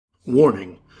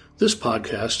Warning, this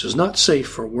podcast is not safe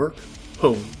for work,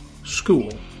 home, school,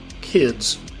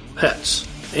 kids, pets,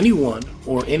 anyone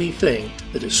or anything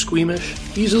that is squeamish,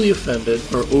 easily offended,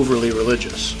 or overly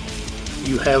religious.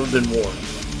 You have been warned.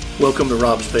 Welcome to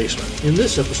Rob's Basement. In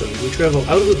this episode, we travel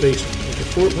out of the basement into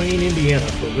Fort Wayne, Indiana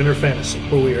for Winter Fantasy,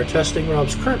 where we are testing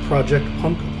Rob's current project,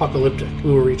 Punk Apocalyptic. We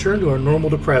will return to our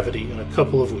normal depravity in a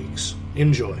couple of weeks.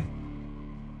 Enjoy.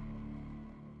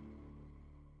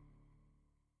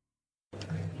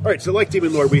 All right, so like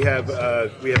Demon Lord, we have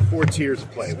 4 tiers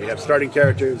of play. We have starting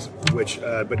characters, which,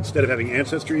 but instead of having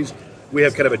ancestries, we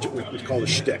have kind of what's called a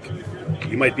shtick.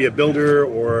 You might be a builder,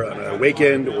 or an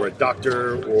awakened, or a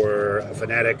doctor, or a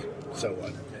fanatic, so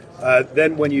on.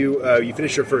 Then when you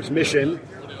finish your first mission,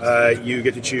 you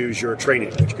get to choose your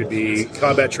training, which could be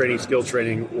combat training, skill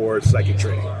training, or psychic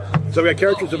training. So we got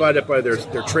characters divided up by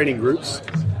their training groups.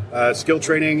 Skill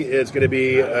training is going to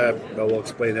be, we'll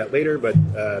explain that later, but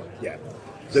yeah.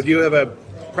 So if you have a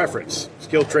preference,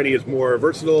 skill training is more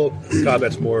versatile,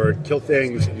 combat's more kill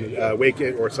things,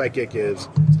 awaken or psychic is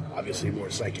obviously more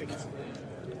psychic.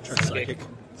 Psychic.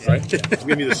 Right?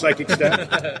 Give me the psychic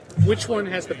stat. Which one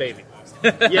has the baby?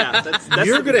 Yeah, that's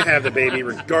You're going to have the baby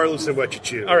regardless of what you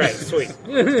choose. All right, sweet.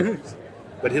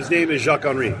 But his name is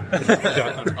Jacques-Henri.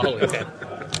 Oh, okay.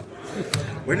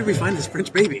 Where did we find this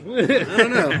French baby? I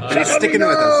don't know. She's sticking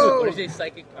with us. What is a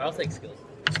psychic? I'll take skills.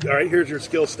 All right, here's your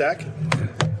skill stack.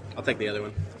 I'll take the other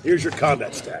one. Here's your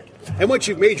combat stack. And once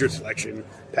you've made your selection,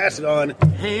 pass it on.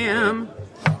 Ham.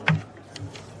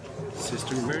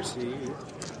 Sister Mercy.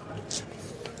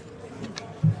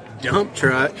 Dump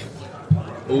truck.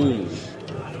 Ooh.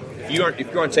 If you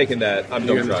aren't taking that, I'm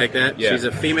You're dump going to truck. take that? Yeah. She's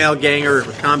a female ganger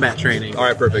with combat training. All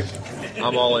right, perfect.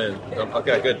 I'm all in.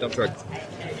 Okay, good. Dump truck.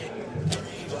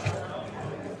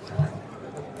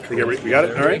 We got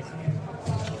it? All right.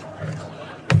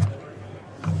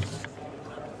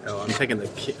 Oh, I'm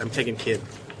taking kid.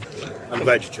 I'm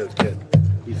glad you chose Kid.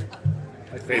 He's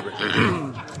my favorite.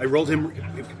 I rolled him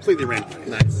completely randomly.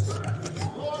 Nice.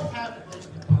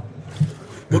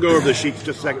 We'll go over the sheets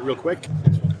just a second real quick.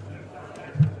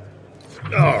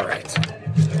 All right.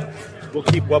 We'll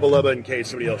keep Wubba Lubba in case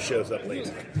somebody else shows up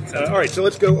late. All right, so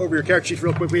let's go over your character sheets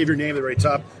real quick. We have your name at the very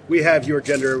top. We have your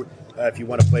gender. If you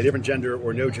want to play a different gender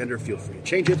or no gender, feel free to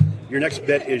change it. Your next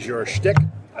bit is your shtick,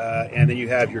 and then you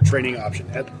have your training option.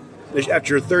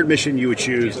 After your third mission, you would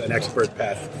choose an expert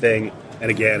path thing, and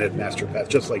again, a master path,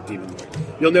 just like Demon Lord.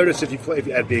 You'll notice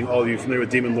if being all of you familiar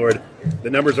with Demon Lord, the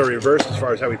numbers are reversed as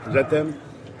far as how we present them.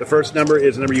 The first number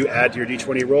is the number you add to your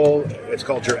D20 roll. It's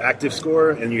called your active score,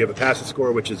 and you have a passive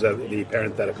score, which is the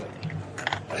parenthetical.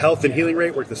 Health and healing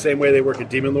rate work the same way they work in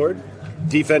Demon Lord.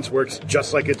 Defense works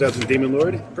just like it does in Demon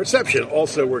Lord. Perception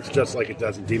also works just like it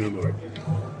does in Demon Lord.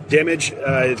 Damage,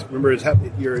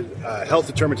 your health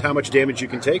determines how much damage you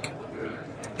can take.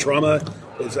 Trauma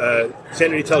is,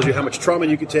 sanity tells you how much trauma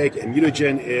you can take, and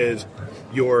mutagen is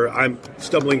I'm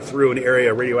stumbling through an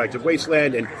area of radioactive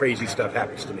wasteland and crazy stuff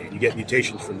happens to me. You get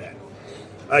mutations from that.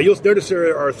 You'll notice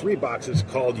there are 3 boxes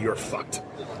called You're Fucked.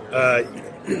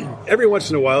 Every once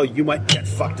in a while, you might get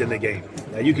fucked in the game.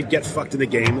 You could get fucked in the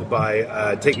game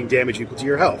by taking damage equal to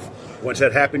your health. Once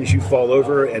that happens, you fall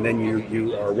over, and then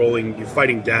you're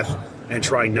fighting death and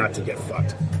trying not to get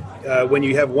fucked. When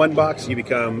you have 1 box, you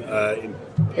become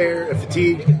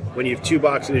fatigued. When you have 2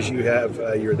 boxes,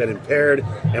 you're then impaired,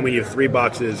 and when you have 3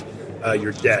 boxes,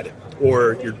 you're dead,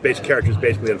 or your base character is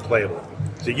basically unplayable.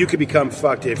 So you could become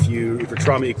fucked if your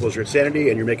trauma equals your sanity,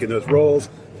 and you're making those rolls,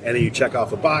 and then you check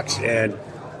off a box, and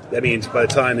that means by the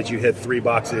time that you hit 3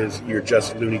 boxes, you're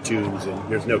just Looney Tunes, and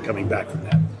there's no coming back from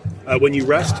that. When you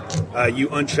rest, you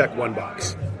uncheck 1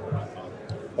 box.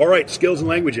 All right, skills and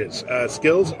languages.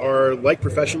 Skills are like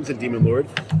professions in Demon Lord.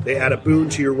 They add a boon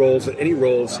to your rolls, any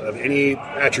rolls of any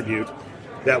attribute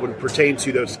that would pertain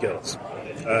to those skills.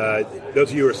 Those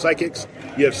of you who are psychics,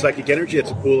 you have psychic energy.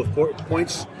 It's a pool of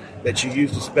points that you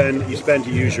spend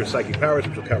to use your psychic powers,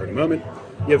 which we'll cover in a moment.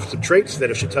 You have some traits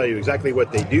that should tell you exactly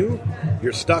what they do.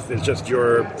 Your stuff is just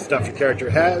your stuff your character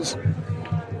has.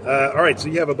 All right, so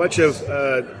you have a bunch of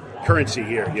currency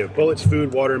here. You have bullets,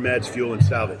 food, water, meds, fuel, and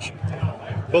salvage.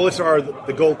 Bullets are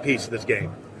the gold piece of this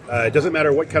game. It doesn't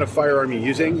matter what kind of firearm you're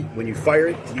using. When you fire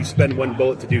it, you spend 1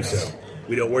 bullet to do so.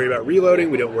 We don't worry about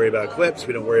reloading. We don't worry about clips.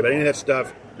 We don't worry about any of that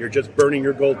stuff. You're just burning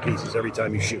your gold pieces every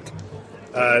time you shoot.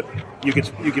 You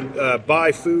can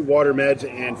buy food, water, meds,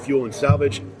 and fuel and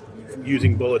salvage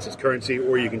using bullets as currency,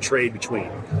 or you can trade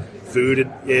between.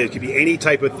 Food, it could be any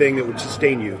type of thing that would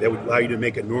sustain you, that would allow you to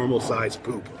make a normal-sized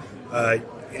poop.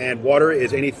 And water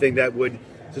is anything that would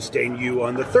sustain you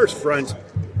on the thirst front,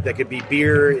 That could be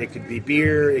beer. It could be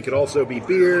beer. It could also be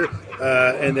beer.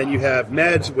 And then you have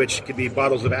meds, which could be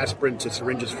bottles of aspirin to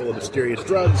syringes full of mysterious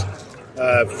drugs.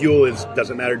 Fuel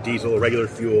doesn't matter, diesel, regular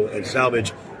fuel, and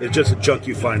salvage is just the junk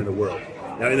you find in the world.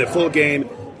 Now, in the full game,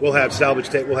 we'll have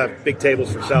we'll have big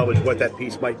tables for salvage, what that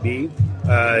piece might be,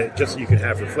 just so you can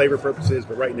have for flavor purposes.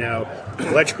 But right now,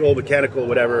 electrical, mechanical,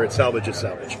 whatever, salvage is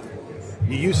salvage.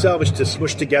 You use salvage to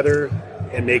smush together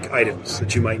and make items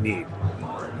that you might need.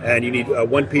 And you need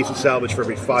one piece of salvage for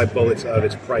every 5 bullets of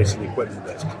its price in the equipment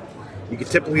list. You can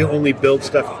typically only build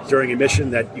stuff during a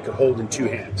mission that you can hold in 2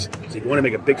 hands. So if you want to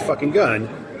make a big fucking gun,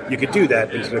 you could do that,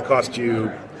 but it's going to cost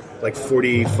you like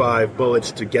 45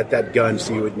 bullets to get that gun,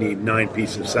 so you would need 9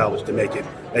 pieces of salvage to make it,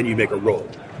 and you make a roll.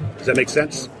 Does that make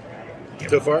sense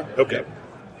so far? Okay.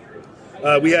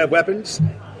 We have weapons.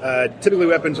 Typically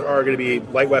weapons are going to be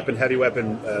light weapon, heavy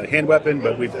weapon, hand weapon,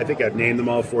 but I think I've named them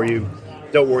all for you.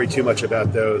 Don't worry too much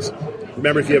about those.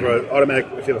 Remember, if you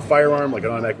have a firearm like an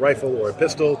automatic rifle or a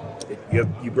pistol,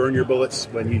 you burn your bullets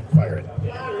when you fire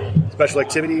it. Special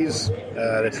activities,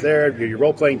 that's there. Your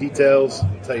role-playing details,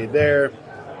 I'll tell you there.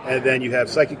 And then you have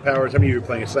psychic powers. How many of you are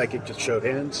playing a psychic? Just show of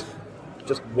hands.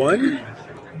 Just 1,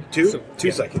 2,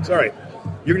 2 psychics. All right.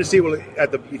 You're going to see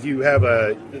if you have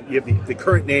the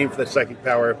current name for the psychic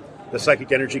power, the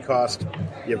psychic energy cost.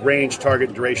 You have range, target,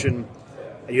 and duration,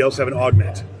 and you also have an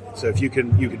augment. So if you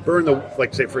can burn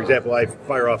like say for example, I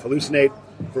fire off hallucinate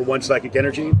for 1 psychic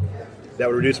energy. That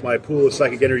would reduce my pool of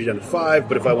psychic energy down to 5.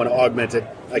 But if I want to augment it,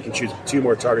 I can choose 2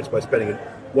 more targets by spending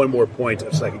 1 more point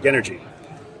of psychic energy.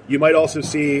 You might also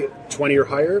see 20 or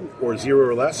higher or 0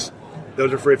 or less.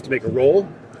 Those are for if to make a roll.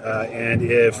 And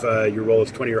if your roll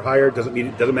is 20 or higher,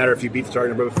 doesn't matter if you beat the target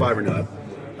number of 5 or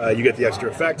not. You get the extra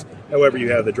effect. However,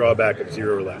 you have the drawback of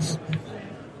 0 or less.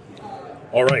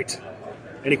 All right.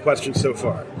 Any questions so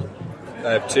far?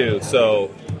 I have 2. So,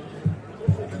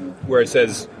 where it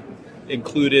says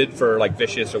included for like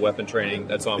vicious or weapon training,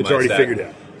 that's on my It's already stat. figured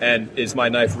out. And is my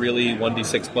knife really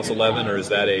 1d6 plus 11, or is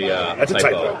that a That's a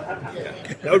typo.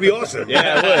 That would be awesome.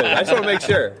 Yeah, it would. I just want to make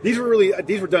sure. These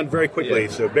were done very quickly,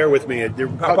 so bear with me. They're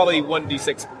Probably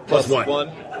 1d6 plus 1.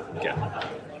 Okay.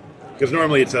 Because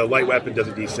normally it's a light weapon does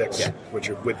a d6, which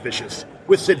are with vicious.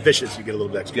 With Sid Vicious, you get a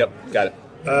little bit extra. Yep, got it.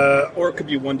 Or it could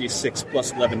be 1d6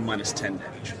 plus 11 minus 10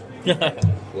 damage.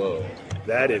 Whoa.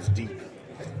 That is deep.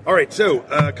 All right, so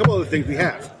a couple other things we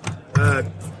have.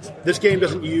 This game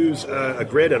doesn't use a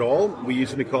grid at all. We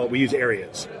use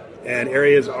areas. And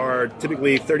areas are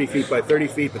typically 30 feet by 30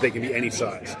 feet, but they can be any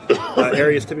size.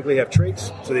 Areas typically have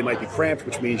traits, so they might be cramped,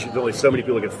 which means there's only so many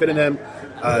people that can fit in them.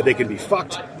 They can be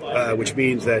fucked, which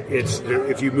means that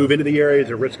if you move into the area,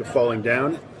 there's a risk of falling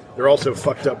down. There are also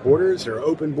fucked up borders. There are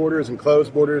open borders and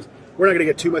closed borders. We're not going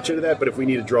to get too much into that, but if we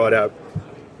need to draw it out,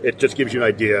 it just gives you an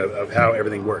idea of how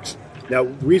everything works. Now,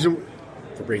 the reason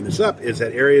for bringing this up is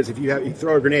that areas, if you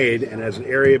throw a grenade and as an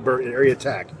area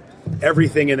attack,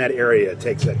 everything in that area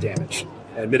takes that damage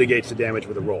and mitigates the damage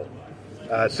with a roll.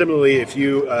 Similarly, if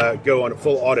you go on a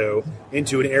full auto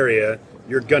into an area,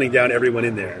 you're gunning down everyone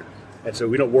in there. And so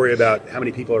we don't worry about how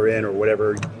many people are in or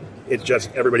whatever. It's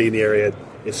just everybody in the area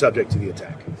is subject to the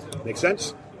attack. Make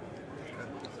sense?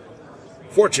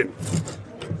 Fortune.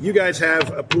 You guys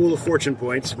have a pool of fortune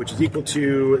points, which is equal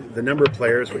to the number of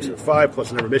players, which are 5, plus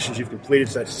the number of missions you've completed,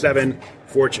 so that's 7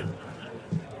 fortune.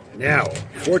 Now,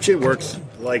 fortune works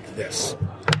like this.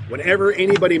 Whenever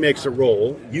anybody makes a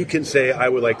roll, you can say, I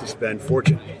would like to spend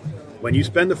fortune. When you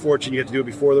spend the fortune, you have to do it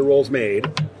before the roll's made.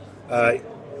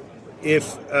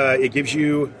 If it gives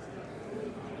you...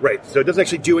 Right, so it doesn't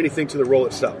actually do anything to the roll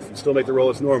itself. You still make the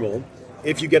roll as normal.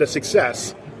 If you get a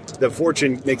success, the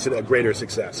fortune makes it a greater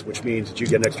success, which means that you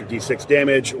get an extra d6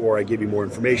 damage, or I give you more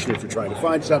information if you're trying to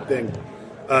find something.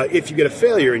 If you get a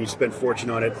failure and you spend fortune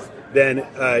on it, then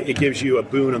it gives you a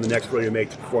boon on the next roll you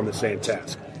make to perform the same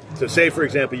task. So say, for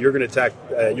example, you're going to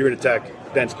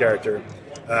attack Ben's character,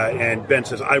 and Ben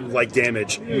says, I would like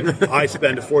damage. I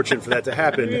spend a fortune for that to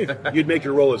happen. You'd make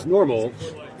your roll as normal.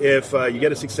 If you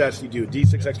get a success, you do a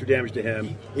d6 extra damage to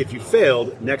him. If you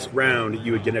failed, next round,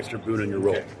 you would get an extra boon on your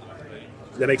roll.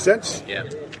 Does that make sense? Yeah.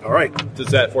 All right. Does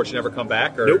that fortune ever come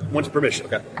back? Or? Nope, once per mission.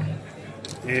 Okay.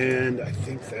 And I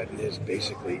think that is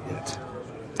basically it.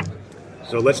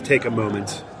 So let's take a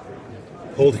moment,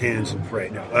 hold hands, and pray.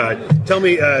 No, tell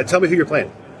me who you're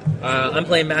playing. I'm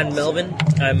playing Madden Melvin.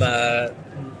 I'm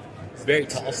very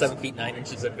tall, 7 feet 9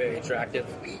 inches. I'm very attractive.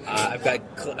 I've got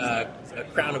a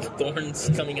crown of thorns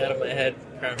coming out of my head,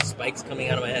 a crown of spikes coming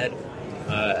out of my head.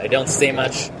 I don't say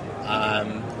much.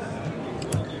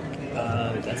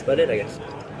 That's about it, I guess.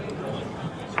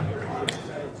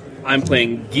 I'm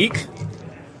playing Geek.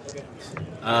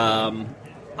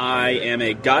 I am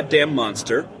a goddamn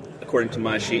monster, according to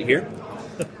my sheet here.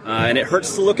 And it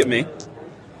hurts to look at me.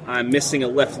 I'm missing a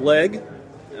left leg,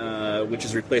 which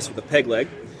is replaced with a peg leg.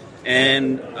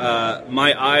 And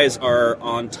my eyes are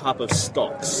on top of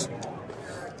stalks,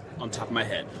 on top of my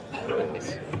head.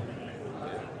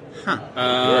 Huh.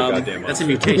 You're a goddamn That's a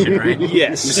mutation, right?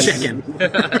 Yes. Just checking.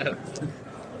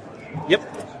 Yep.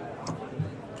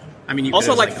 I mean, you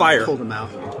Also could have, like fire. Pulled them out.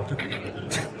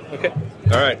 Okay.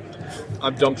 All right.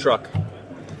 I'm dump truck.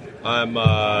 I've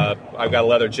got a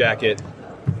leather jacket.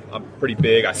 I'm pretty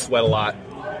big. I sweat a lot.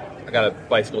 I got a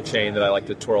bicycle chain that I like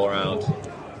to twirl around.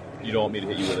 You don't want me to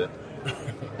hit you with it.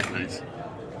 Nice.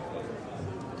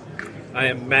 I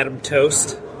am Madam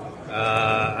Toast.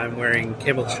 I'm wearing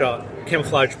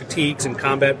camouflage fatigues and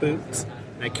combat boots.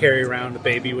 I carry around a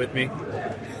baby with me.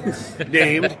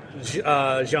 Named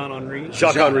Jean-Henri.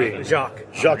 Jacques-Henri.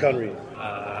 Jacques-Henri,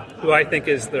 who I think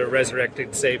is the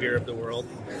resurrected savior of the world.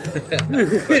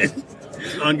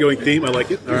 Ongoing theme. I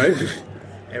like it. All right.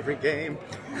 Every game.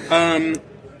 I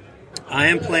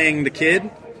am playing the kid.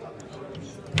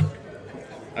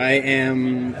 I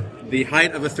am the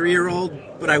height of a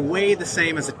 3-year-old, but I weigh the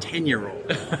same as a 10-year-old.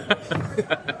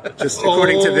 Just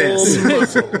according to this.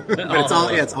 But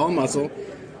it's all muscle.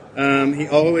 He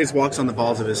always walks on the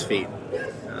balls of his feet,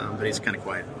 but he's kind of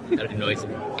quiet. Gotta noise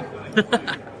him.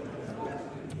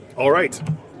 All right.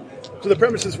 So the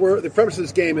premise of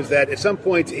this game is that at some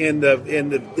point in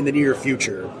the near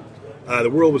future, the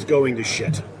world was going to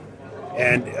shit,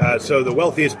 and so the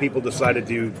wealthiest people decided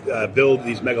to build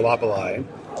these megalopoli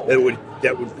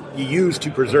that would be used to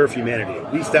preserve humanity.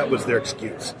 At least that was their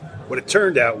excuse. What it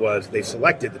turned out was they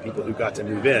selected the people who got to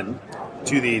move in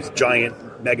to these giant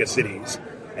mega cities,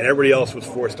 and everybody else was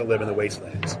forced to live in the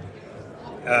wastelands.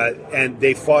 And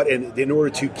they fought, and in order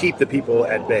to keep the people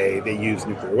at bay, they used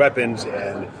nuclear weapons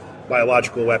and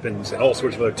biological weapons and all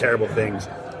sorts of other terrible things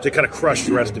to kind of crush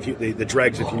the rest of the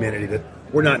dregs of humanity that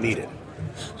were not needed.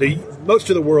 So most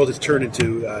of the world has turned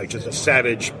into just a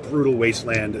savage, brutal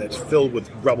wasteland that's filled with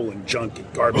rubble and junk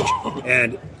and garbage,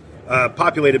 and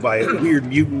populated by weird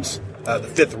mutants, the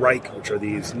Fifth Reich, which are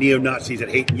these neo-Nazis that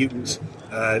hate mutants.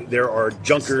 There are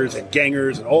junkers and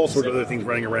gangers and all sorts of other things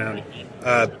running around.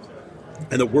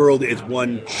 And the world is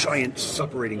one giant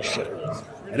separating shitter.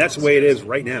 And that's the way it is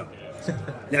right now.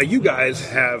 Now, you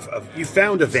guys you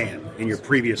found a van in your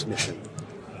previous mission.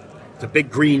 It's a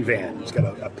big green van. It's got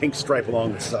a pink stripe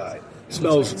along the side. It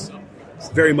smells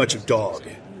very much of dog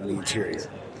on the interior.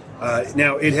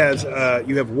 Now, it has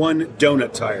you have one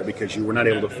donut tire because you were not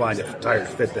able to find a tire to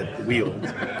fit that wheel.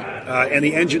 And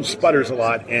the engine sputters a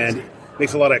lot and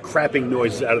makes a lot of crapping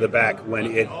noises out of the back when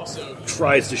it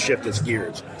tries to shift its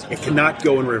gears. It cannot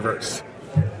go in reverse.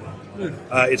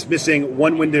 It's missing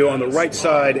one window on the right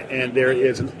side, and there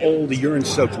is an old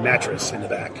urine-soaked mattress in the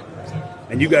back.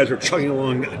 And you guys are chugging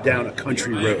along down a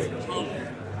country road.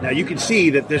 Now you can see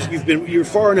that you're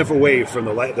far enough away from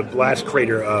the blast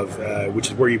crater of which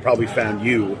is where you probably found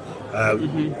you,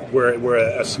 where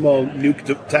a small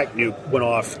attack nuke went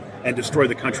off and destroyed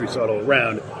the countryside all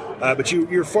around. But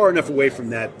you're far enough away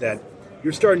from that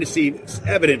you're starting to see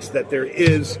evidence that there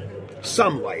is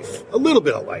some life, a little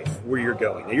bit of life, where you're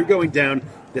going. Now, you're going down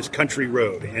this country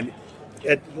road, and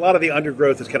a lot of the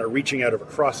undergrowth is kind of reaching out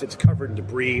across. It's covered in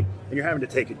debris, and you're having to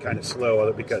take it kind of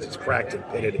slow because it's cracked and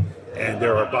pitted, and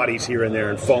there are bodies here and there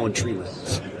and fallen tree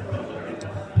limbs.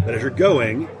 But as you're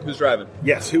going... Who's driving?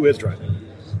 Yes, who is driving?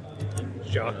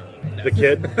 John. The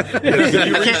kid?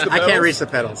 I can't reach the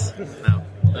pedals.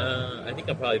 No. I think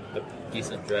I'm probably a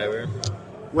decent driver.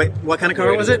 Wait, what kind of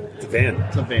car was it? It's a van.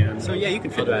 It's a van. So yeah, you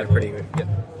can fit that pretty good. Yep.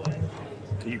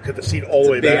 You cut the seat all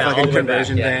the way Big back. fucking all the way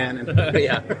conversion back, van.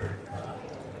 Yeah.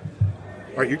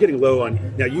 All right, you're getting low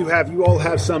on... Now, you all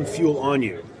have some fuel on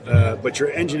you, but your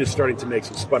engine is starting to make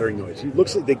some sputtering noise. It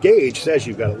looks like the gauge says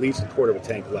you've got at least a quarter of a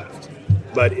tank left.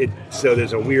 But so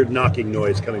there's a weird knocking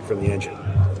noise coming from the engine.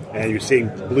 And you're seeing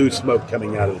blue smoke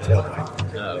coming out of the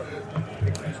tailpipe. Oh.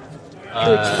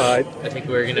 Fine. I think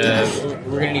we're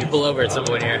gonna need to pull over at some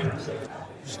point here.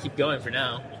 Just keep going for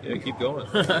now. Yeah, keep going.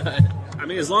 I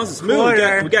mean, as long as it's moving,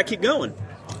 we got to keep going.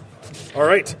 All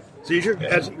right. So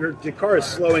the car is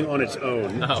slowing on its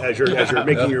own as you're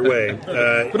making your way.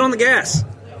 Put on the gas.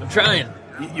 I'm trying.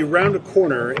 You round a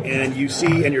corner and you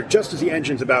see, and you're just as the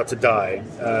engine's about to die,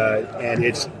 and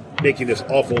it's making this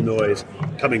awful noise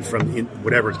coming from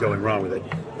whatever's going wrong with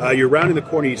it. You're rounding the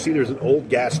corner. You see there's an old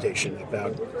gas station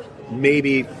about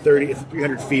maybe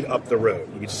 300 feet up the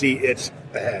road. You can see it's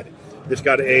ahead. It's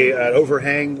got an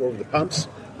overhang over the pumps.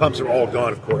 Pumps are all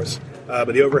gone, of course.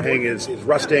 But the overhang is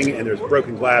rusting, and there's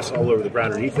broken glass all over the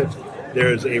ground underneath it.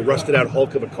 There's a rusted-out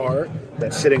hulk of a car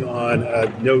that's sitting on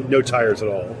no tires at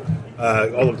all.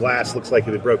 All the glass looks like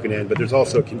it was broken in, but there's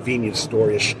also a convenience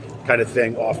store-ish kind of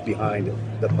thing off behind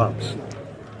the pumps.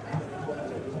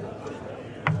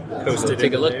 Coasted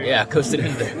Take a into look. there. Yeah, coasted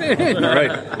in there. All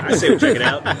right. I say we check it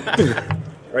out.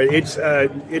 Right, it's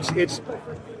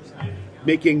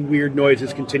making weird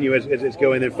noises continue as it's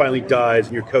going, then it finally dies,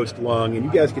 and you coast along, and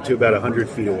you guys get to about 100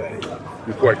 feet away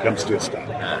before it comes to a stop.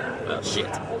 Oh, shit.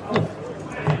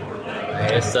 I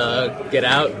guess get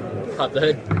out, pop the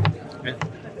hood.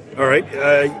 All right,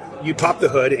 you pop the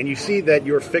hood, and you see that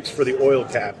your fix for the oil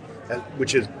cap,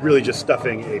 which is really just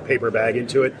stuffing a paper bag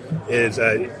into it, is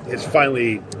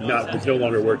finally not. It's no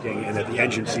longer working, and that the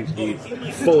engine seems to be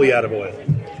fully out of oil.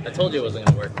 I told you it wasn't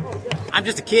going to work. I'm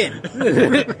just a kid.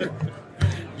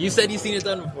 You said you've seen it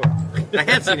done before. I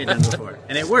have seen it done before,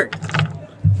 and it worked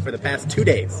for the past 2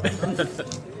 days.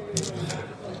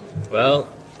 Well,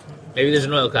 maybe there's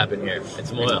an oil cap in here. It's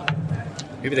some oil.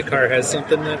 Maybe the car has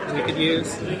something that we could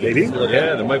use. Maybe.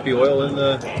 Yeah, there might be oil in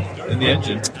the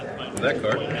engine of that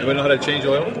car. Anybody know how to change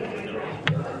oil?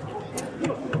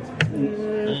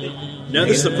 No,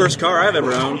 this is the first car I've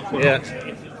ever owned. Yeah.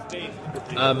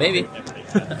 Maybe.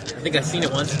 I think I've seen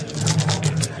it once.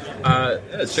 Yeah,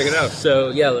 let's check it out. So,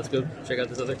 yeah, let's go check out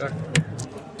this other car.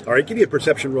 All right, give me a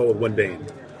perception roll with 1 Bane.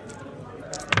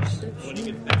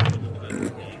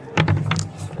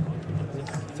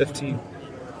 15.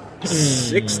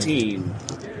 16.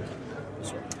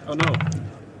 Oh no.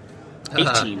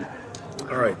 18.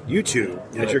 All right, you two,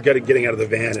 as you're getting out of the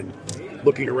van and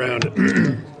looking around,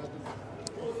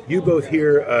 you both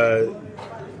hear a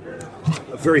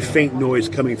very faint noise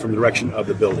coming from the direction of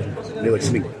the building. Maybe like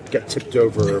something got tipped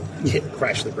over, or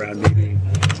crashed to the ground, maybe.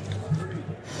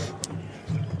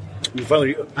 You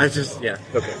finally... Yeah.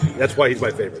 Okay, that's why he's my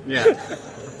favorite. Yeah.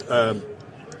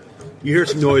 You hear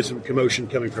some noise and commotion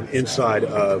coming from inside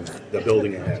of the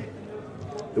building ahead.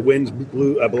 The wind's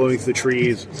blowing through the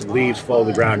trees. Some leaves fall to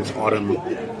the ground. It's autumn.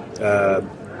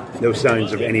 No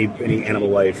signs of any animal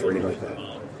life or anything like that.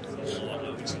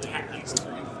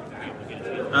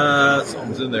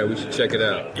 Something's in there. We should check it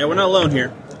out. Yeah, we're not alone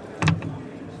here.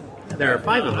 There are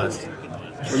 5 of us.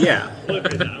 Well, yeah.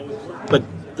 But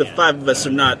the 5 of us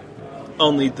are not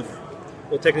only the...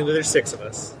 Well, technically there's 6 of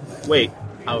us. Wait.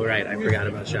 Oh, right. I forgot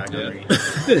about shotgun range.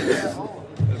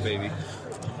 Baby.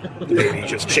 The baby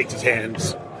just shakes his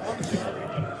hands.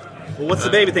 Well, what's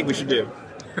the baby think we should do?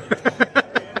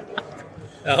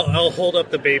 I'll hold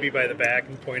up the baby by the back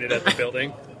and point it at the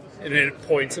building. And then it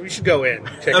points, so we should go in,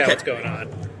 check out Okay. what's going on.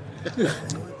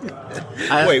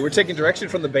 Wait, we're taking direction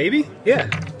from the baby? Yeah,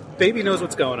 baby knows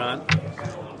what's going on.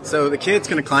 So the kid's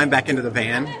going to climb back into the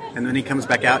van, and then he comes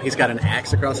back out. He's got an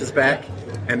axe across his back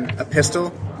and a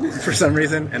pistol for some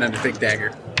reason, and a big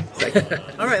dagger. It's like,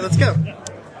 all right, let's go.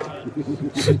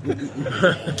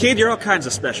 Kid, you're all kinds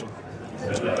of special.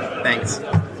 Thanks.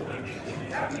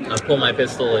 I'll pull my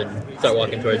pistol and start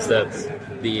walking towards the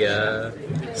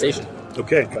station.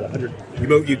 Okay, about 100.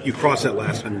 You cross that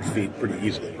last 100 feet pretty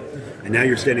easily, and now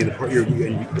you're standing.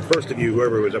 The first of you,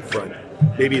 whoever was up front,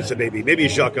 maybe it's a baby, maybe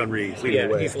it's Jacques Henri leading the Yeah,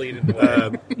 way. he's leading the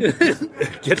way.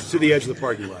 Gets to the edge of the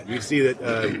parking lot. You see that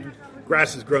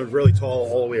grass has grown really tall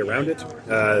all the way around it.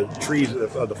 Trees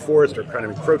of the forest are kind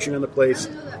of encroaching on the place.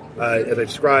 As I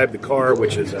described, the car,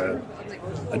 which is a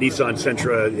Nissan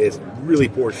Sentra, is in really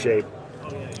poor shape.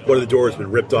 One of the doors has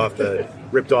been ripped off and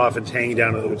it's hanging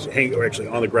down. It's actually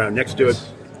on the ground next to it.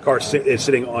 The car is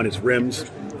sitting on its rims.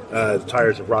 The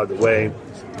tires have rotted away.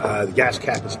 The gas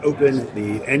cap is open.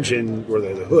 The engine, or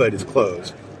the hood, is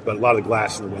closed. But a lot of the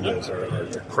glass in the windows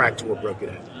are cracked or broken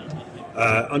in.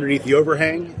 Underneath the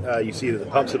overhang, you see that the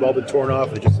pumps have all been torn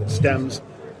off. It's just the stems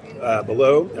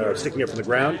below are sticking up from the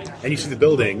ground. And you see the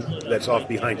building that's off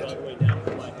behind it.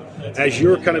 As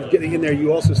you're kind of getting in there,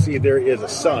 you also see there is a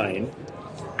sign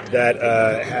that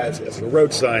it's a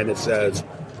road sign that says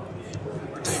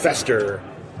Fester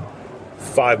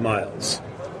 5 miles.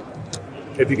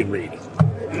 If you can read.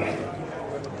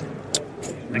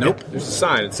 Nope. There's a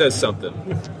sign. It says something.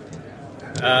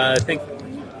 I think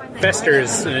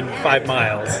Fester's in 5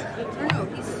 miles.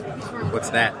 What's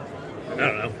that? I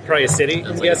don't know. Probably a city, I'm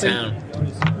Sounds like a guessing. town.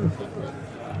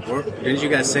 Didn't you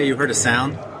guys say you heard a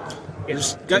sound?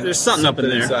 There's something up in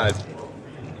there. Inside.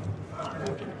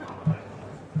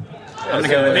 I'm gonna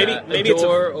go Maybe a it's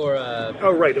door or a...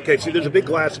 Oh, right. Okay, so there's a big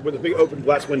open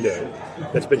glass window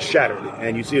that's been shattered,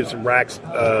 and you see there's some racks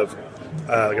of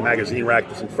like a magazine rack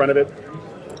that's in front of it,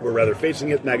 or rather facing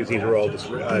it. Magazines are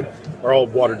all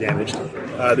water damaged.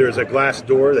 There's a glass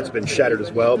door that's been shattered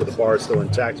as well, but the bar is still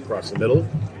intact across the middle.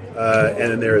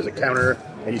 And then there is a counter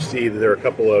and you see that there are a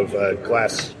couple of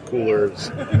glass coolers,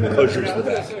 closures to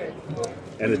the back,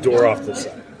 and the door off to the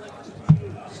side.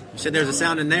 You said there's a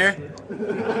sound in there?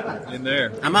 In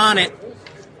there. I'm on it.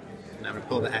 And I'm going to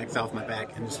pull the axe off my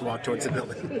back and just walk towards the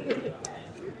building.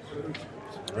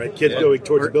 All right, kid going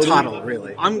towards the building. Toddle,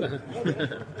 really.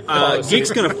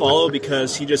 Geek's going to follow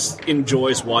because he just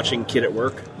enjoys watching Kid at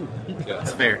work.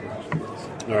 That's fair.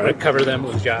 All I right. cover them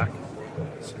with Jock.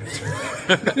 What's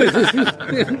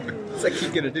that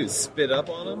kid gonna do? Spit up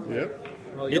on him? Yep.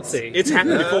 Well, you'll see. It's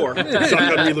happened before.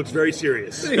 Shock on me looks very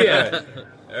serious. yeah.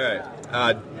 All right.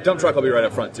 Dump truck will be right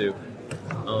up front too.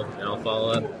 I'll follow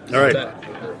up. All right.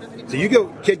 So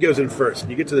kid goes in first.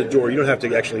 You get to the door. You don't have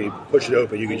to actually push it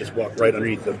open. You can just walk right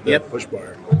underneath the push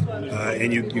bar.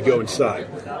 And you go inside.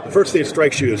 The first thing that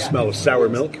strikes you is the smell of sour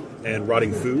milk and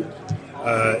rotting food.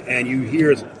 And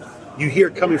you hear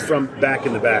coming from back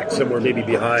in the back, somewhere maybe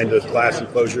behind those glass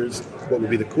enclosures, what would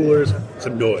be the coolers,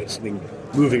 some noise, something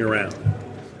moving around.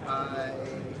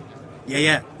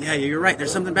 Yeah, you're right.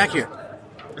 There's something back here.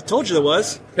 I told you there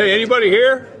was. Hey, anybody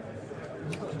here?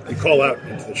 You call out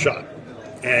into the shop,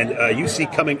 and you see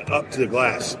coming up to the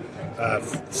glass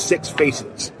 6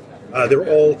 faces. They're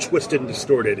all twisted and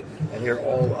distorted, and they're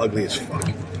all ugly as fuck.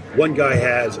 One guy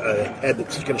has a head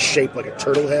that's kind of shaped like a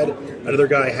turtle head. Another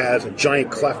guy has a giant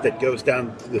cleft that goes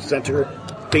down to the center.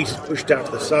 Face is pushed out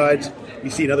to the sides. You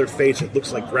see another face that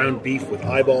looks like ground beef with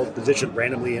eyeballs positioned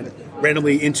randomly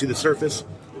into the surface.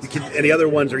 And the other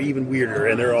ones are even weirder,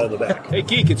 and they're all in the back. Hey,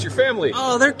 Geek, it's your family.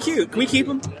 Oh, they're cute. Can we keep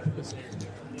them?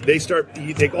 They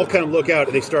all kind of look out,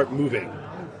 and they start moving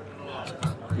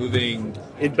Moving.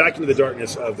 back into the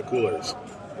darkness of the coolers.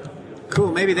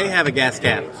 Cool, maybe they have a gas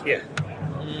cap. Yeah.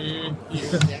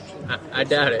 I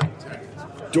doubt it.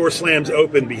 Door slams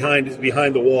open behind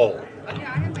the wall.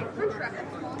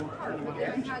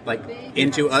 Like,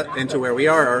 into where we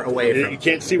are or away from? You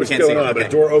can't see what's We can't going see it, on, but okay.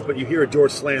 a door open. You hear a door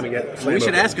slam again. We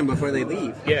should ask them before they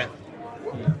leave. Yeah.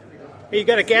 Hey, you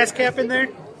got a gas cap in there?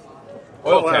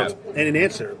 Oil Call out, cap. and in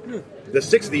answer, the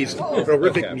 6 of these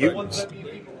horrific cap, mutants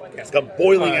come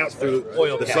boiling out through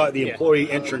oil the cap, side, the yeah.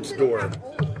 employee entrance door,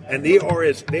 and they are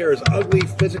as ugly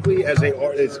physically as they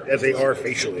are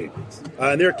facially,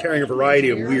 and they're carrying a variety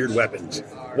of weird weapons.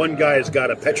 One guy has got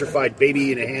a petrified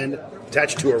baby in a hand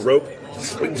attached to a rope,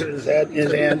 swings it in his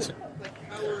hands.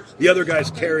 The other guy's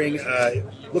carrying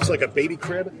looks like a baby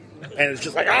crib, and it's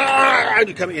just like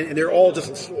coming in, and they're all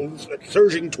just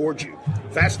surging towards you.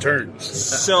 Fast turns.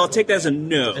 So I'll take that as a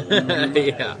no.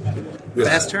 Yeah.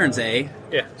 Fast turns, eh?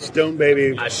 Yeah. Stone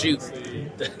baby, I shoot.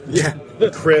 Yeah.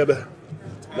 crib,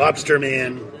 lobster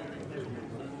man,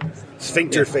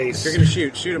 sphincter face, If you're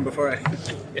gonna shoot him before I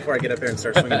get up there and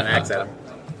start swinging an axe at him.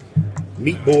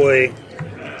 meat boy,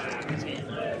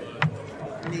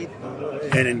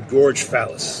 and engorged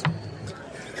phallus.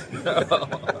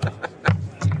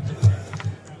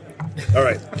 All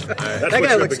right. That's That what guy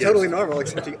you're looks up totally against. normal,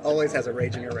 except he always has a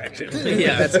raging erection.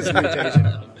 Yeah. That's his mutation.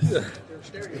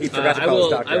 He forgot to I call his will.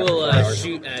 doctor. I will after 4 hours.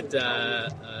 shoot at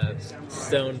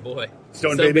Stone Boy.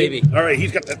 Stone baby. All right,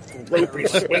 he's got the rope.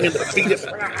 He's swinging the fetus.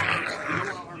 And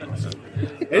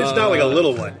it's not like a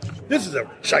little one. This is a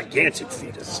gigantic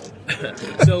fetus.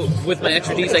 So with my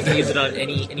expertise, I can use it on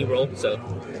any roll. So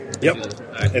Yep.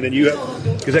 And then you have,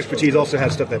 because expertise also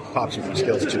has stuff that pops you from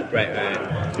skills too. right.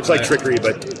 It's like trickery,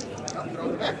 but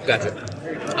Gotcha.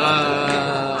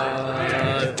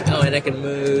 And I can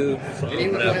move.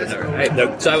 Right.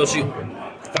 No. So I will shoot.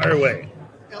 fire away.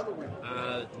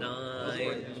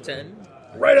 9, 10.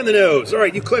 Right on the nose. All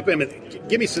right, you clip him and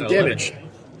give me some 11. damage.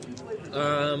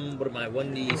 What am I?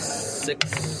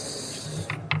 1d6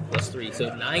 plus 3,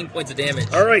 so 9 points of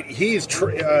damage. All right, he's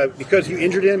because you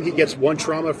injured him. He gets 1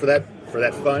 trauma for that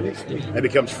fun, and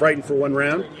becomes frightened for 1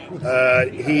 round.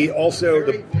 He also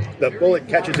the bullet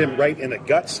catches him right in the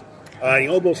guts. He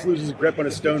almost loses his grip on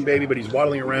his stone baby, but he's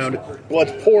waddling around.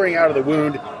 Blood's pouring out of the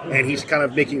wound, and he's kind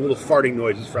of making little farting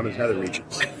noises from his nether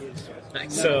regions.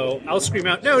 So I'll scream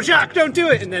out, "No, Jacques, don't do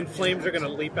it!" And then flames are going to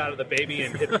leap out of the baby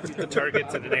and hit the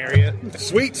targets in an area.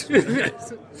 Sweet.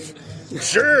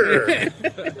 Sure.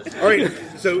 All right.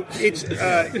 So it's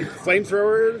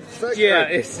flamethrower effect? Yeah,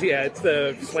 it's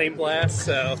the flame blast.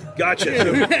 So Gotcha.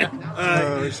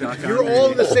 So, you're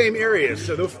all in the same area,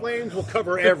 so the flames will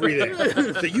cover everything.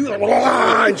 So you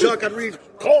and Jacques Henri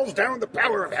calls down the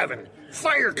power of heaven.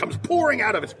 Fire comes pouring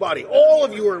out of its body. All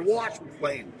of you are washed with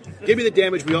flame. Give me the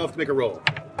damage. We all have to make a roll.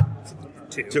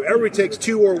 2. So everybody takes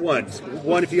 2 or 1.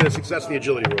 1 if you get a success in the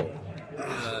agility roll.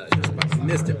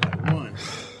 Missed it. 1.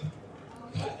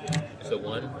 So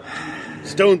 1.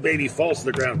 Stone baby falls to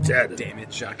the ground dead. Damn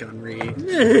it, Jacques Henri.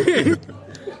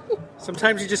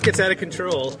 Sometimes he just gets out of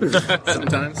control.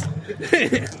 Sometimes.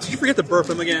 Did you forget to burp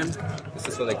him again? This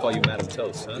is what they call you, Madam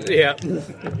Toast, huh? Yeah.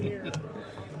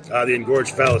 The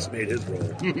engorged phallus made his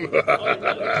roll.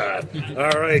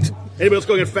 All right. Anybody else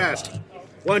going in fast?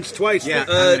 Once, twice. Yeah,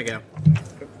 I'm gonna go.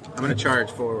 I'm gonna charge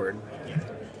forward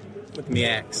with me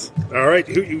axe. All right.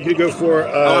 Who you go for?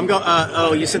 I'm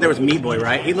going. You said there was Meat Boy,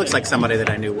 right? He looks like somebody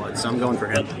that I knew once, so I'm going for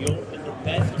him.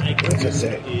 What's it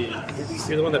say?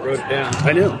 You're the one that wrote it down.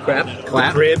 I know. Crap.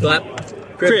 Clap. Crib.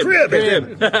 Crib.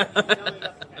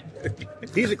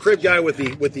 He's a crib guy with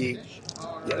the.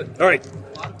 Yeah. All right.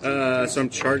 So I'm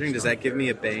charging. Does that give me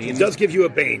a bane? It does give you a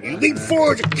bane. You leap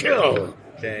forward to kill.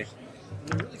 Okay.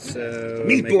 So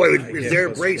Meat Boy is there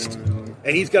plus braced, one.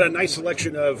 and he's got a nice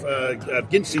selection of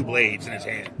Ginsu blades in his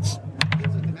hands.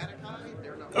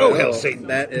 Oh, hell, Satan.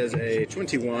 That is a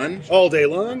 21. All day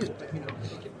long.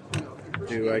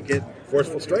 Do I get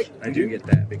Forceful strike? I do get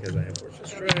that because I have forceful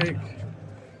strike.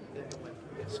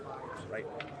 Right.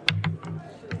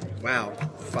 Wow.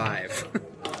 5.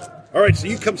 All right, so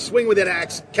you come swing with that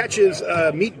axe, catches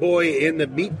Meat Boy in the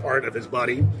meat part of his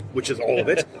body, which is all of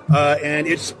it, and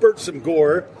it spurts some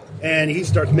gore, and he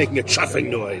starts making a chuffing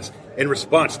noise in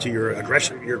response to your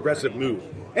aggressive move.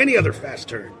 Any other fast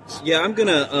turns? Yeah, I'm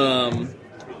gonna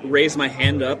raise my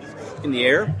hand up in the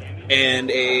air,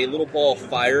 and a little ball of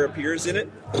fire appears in it,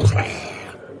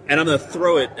 and I'm gonna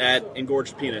throw it at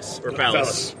engorged penis or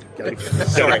phallus.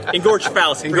 Sorry, engorged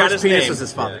phallus. Forgot his penis name. was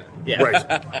his father. Yeah.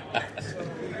 Right.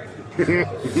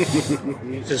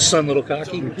 Is his son little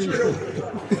cocky?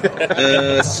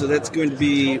 So that's going to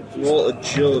be roll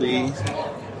agility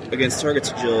against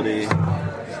target's agility.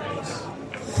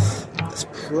 That's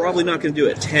probably not going to do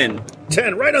it. 10.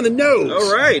 10, right on the nose.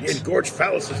 All right. Engorged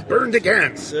phallus is burned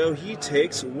again. So he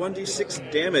takes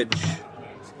 1d6 damage.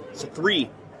 So 3.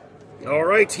 All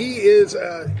right, he is.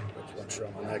 What's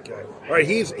wrong with that guy? All right,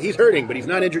 he's hurting, but he's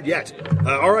not injured yet.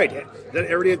 All right, I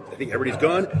think everybody's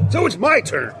gone. So it's my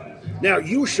turn. Now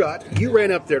you shot, you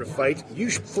ran up there to fight,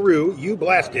 you threw, you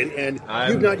blasted, and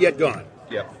you've not yet gone.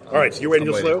 Yep. All right, so you're ready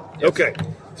to I'm slow? waiting. Yes. Okay.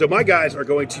 So my guys are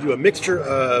going to do a mixture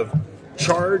of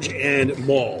charge and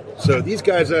maul. So these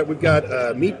guys, we've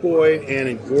got Meat Boy and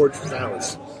Engorged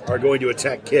Phallus are going to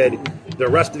attack Kid. The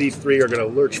rest of these three are going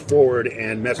to lurch forward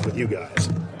and mess with you guys.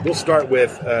 We'll start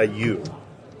with you,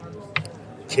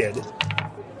 Kid.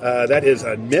 That is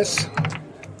a miss.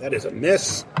 That is a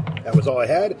miss. That was all I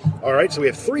had. All right, so we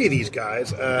have 3 of these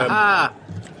guys.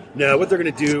 No, what they're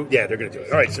going to do... Yeah, they're going to do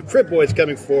it. All right, so Crib Boy's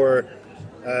coming for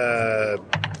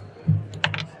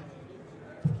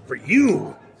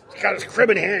you. He's got his crib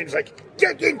in hand. He's like,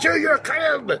 get into your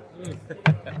crib!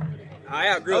 I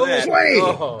outgrew Out of that. his way!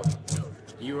 Oh,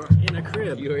 You were in a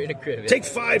crib. you were in a crib. Take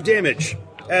 5 damage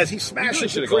as he smashes the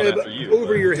should've gone crib after you,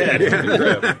 over but- your head.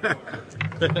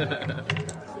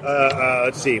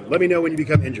 Let's see. Let me know when you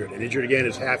become injured. And injured again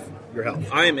is half your health.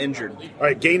 I am injured. All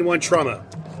right, gain 1 trauma.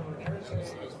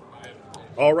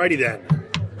 Alrighty then.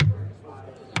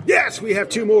 Yes, we have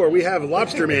 2 more. We have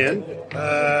Lobster Man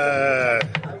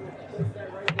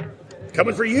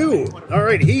coming for you. All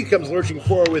right, he comes lurching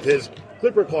forward with his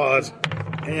clipper claws,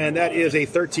 and that is a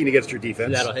 13 against your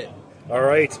defense. That'll hit. All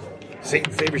right,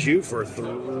 Satan favors you for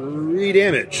 3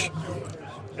 damage.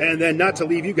 And then, not to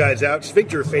leave you guys out,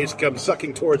 Sphincter Face comes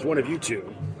sucking towards one of you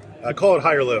 2. Call it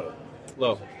high or low.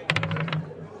 Low.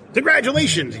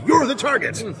 Congratulations, you're the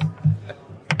target.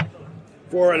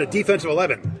 For a defense of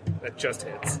 11. That just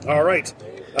hits. All right.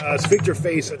 Sphincter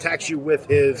Face attacks you with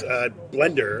his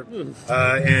blender,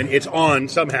 and it's on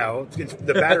somehow. It's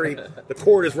the battery, the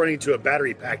cord is running to a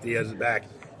battery pack that he has in the back.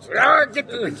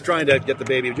 He's trying to get the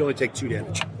baby, but you only take 2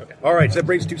 damage. Okay. All right, so that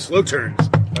brings 2 slow turns.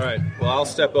 All right. Well, I'll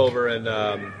step over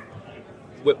and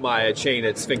whip my chain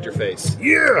at Sphincter Face.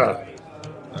 Yeah!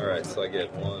 All right, so I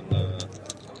get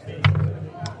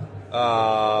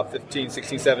 15,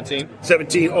 16, 17.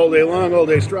 17 all day long, all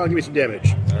day strong. Give me some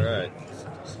damage. All right.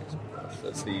 So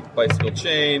that's the bicycle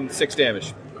chain, 6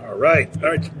 damage. All right.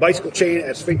 Bicycle chain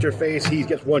at Sphincter Face. He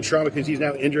gets 1 trauma because he's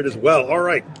now injured as well. All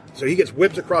right. So he gets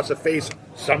whipped across the face.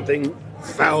 Something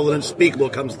foul and unspeakable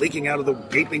comes leaking out of the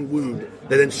gaping wound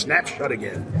that then snaps shut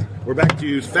again. We're back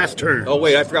to fast turn. Oh,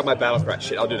 wait, I forgot my battle cry.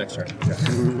 Shit, I'll do it next turn.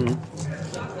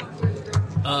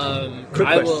 Quick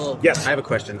I question. will. Yes. I have a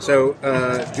question. So,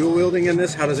 dual wielding in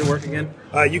this, how does it work again?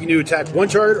 You can do attack 1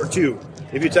 target or 2.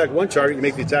 If you attack 1 target, you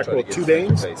make the attack Try to roll get 2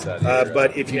 banes. face out of your,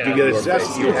 But if you yeah, do get a your success,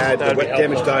 face. you add the That'd be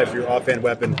damage helpful. die for your offhand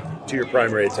weapon to your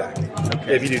primary attack.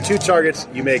 If you do 2 targets,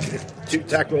 you make 2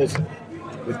 attack rolls.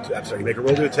 You make a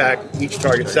roll to attack each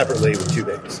target separately with 2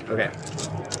 banes. Okay.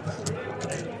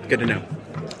 Good to know.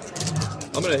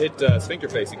 I'm going to hit Sphincter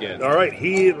Face again. All right,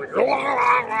 Yeah,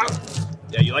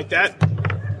 you like that?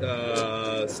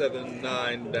 7,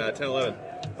 9, 10, 11.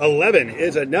 11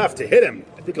 is enough to hit him.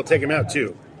 I think he'll take him out,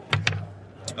 too.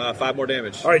 5 more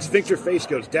damage. All right, Sphincter Face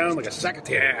goes down like a sack of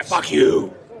potatoes. Fuck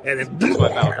you! And then That's my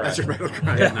battle cry. That's your battle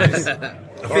cry. Nice.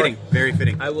 Fitting. Very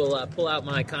fitting. I will pull out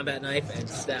my combat knife and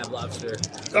stab Lobster.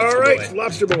 All right, Boy.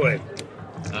 Lobster Boy.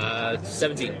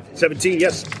 17. 17,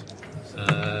 yes.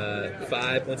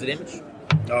 5 points of damage.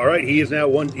 All right, he is now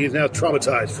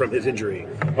traumatized from his injury.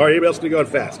 All right, anybody else going to go on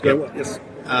fast? Go, yes.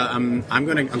 I'm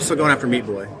still going after Meat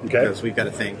Boy. Okay. Because we've got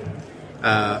a thing.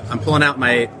 I'm pulling out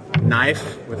my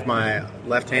knife with my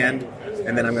left hand,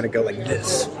 and then I'm going to go like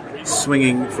this,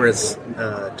 swinging for his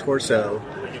torso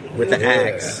with the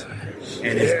axe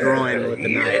and his groin with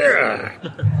the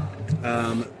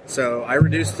knife. So I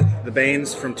reduced the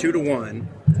Banes from 2 to 1,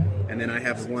 and then I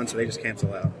have 1, so they just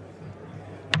cancel out.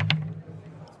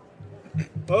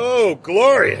 Oh,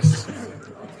 glorious!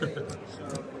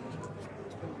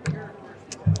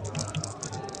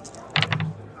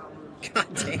 God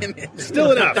damn it.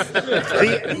 Still enough.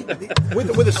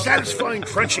 With a satisfying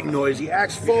crunching noise, the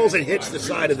axe falls and hits the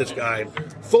side of this guy,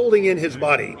 folding in his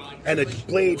body, and the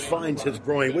blade finds his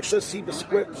groin, which does seem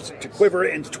to quiver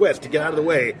and twist to get out of the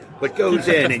way, but goes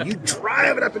in, and you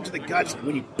drive it up into the guts, and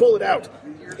when you pull it out,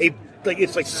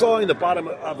 it's like sawing the bottom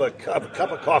of a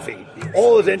cup of coffee.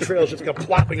 All his entrails just go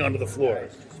plopping onto the floor.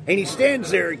 And he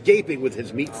stands there gaping with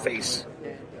his meat face,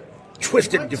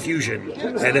 twisted diffusion,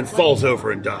 and then falls over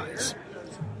and dies.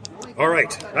 All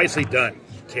right, nicely done,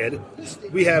 kid.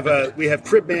 We have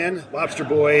Cribman, Lobster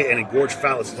Boy, and Engorged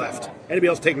Phallus left. Anybody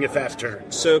else taking a fast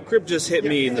turn? So Crib just hit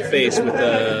me in the face with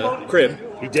a Crib.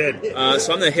 He did.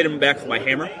 So I'm going to hit him back with my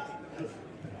hammer.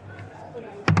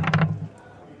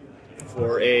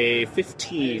 For a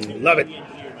 15. Love it.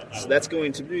 So that's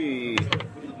going to be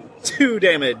 2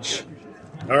 damage.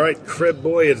 All right, Crib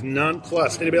Boy is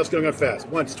nonplussed. Anybody else going on fast?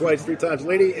 Once, twice, 3 times,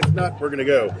 lady? If not, we're going to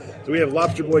go. So we have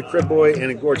Lobster Boy, Crib Boy,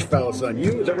 and Engorged Phallus on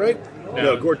you. Is that right?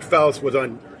 No, Engorged Phallus was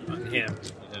on him.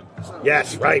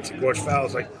 Yes, right. Engorged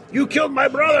Phallus like, you killed my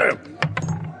brother!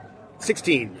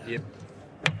 16. Yep.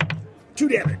 2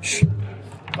 damage.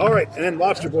 All right, and then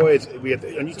Lobster Boy, we have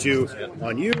on you 2.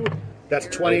 On you, that's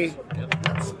 20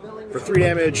 for 3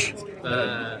 damage.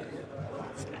 Are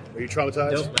you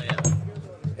traumatized? Nope, I am.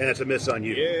 And that's a miss on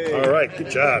you. Yay. All right, good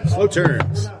job. Slow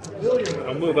turns.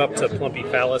 I'll move up to Plumpy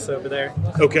Phallus over there.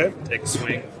 Okay. Take a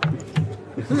swing.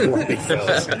 Big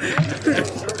fellas.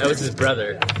 That was his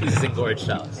brother. He's Engorged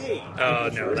Phallus.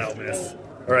 Oh, no, that'll miss.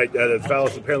 All right, the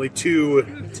Phallus apparently too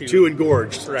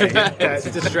engorged. Right. It's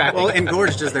distracting. Well,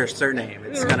 Engorged is their surname.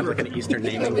 It's kind of like an Eastern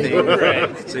naming thing.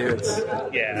 Right. So it's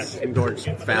Yeah. Engorged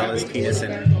Phallus, penis,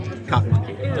 and cotton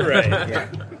monkey. Right. Yeah.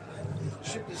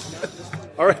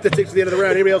 All right, that takes to the end of the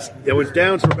round. Anybody else? It was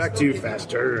down, so we're back to fast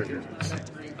turn.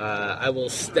 I will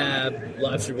stab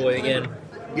Lobster Boy again.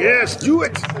 Yes, do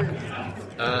it.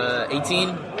 18.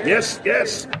 Yes.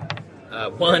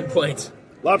 1 point.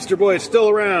 Lobster Boy is still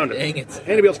around. Dang it.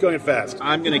 Anybody else going fast?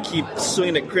 I'm going to keep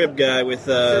swinging at Crib guy with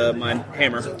my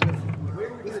hammer.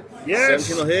 Yes.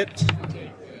 17 will hit.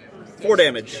 4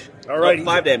 damage. All right. Oh,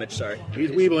 5 damage, sorry.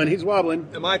 He's weebling. He's wobbling.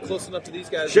 Am I close enough to these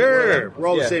guys? Sure. We're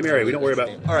all Yeah. the same area. We don't worry about.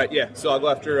 All right, yeah. So I'll go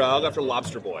after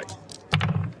Lobster Boy.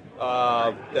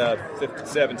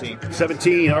 17.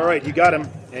 17. All right, you got him,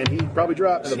 and he probably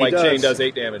drops. And the He white chain does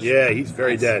 8 damage. Yeah, he's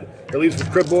very dead. It leaves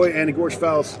with Crib Boy and Engorged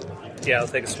Phallus Yeah, I'll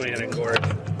take a swing at Engorged.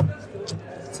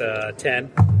 It's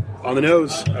 10. on the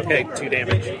nose. Okay, 2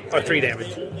 damage. Or 3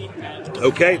 damage.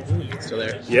 Okay. Still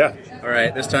there. Yeah. All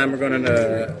right, this time we're going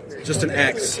to just an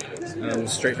axe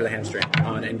straight for the hamstring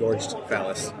on Engorged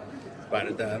Phallus.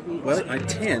 But my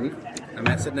 10, I'm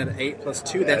at sitting at 8 plus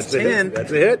 2. That's a 10 hit.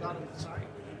 That's a hit.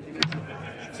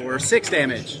 for 6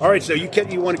 damage. All right, so you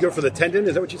want to go for the tendon?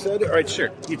 Is that what you said? All right, Sure.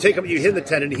 You take him, you hit the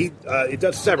tendon. It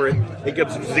does sever it. It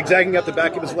goes zigzagging up the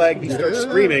back of his leg. He starts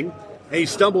screaming, and he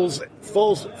stumbles,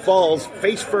 falls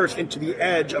face first into the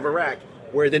edge of a rack,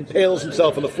 where he then impales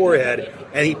himself on the forehead,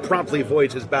 and he promptly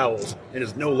voids his bowels and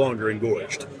is no longer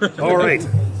engorged. All right,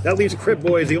 that leaves Crib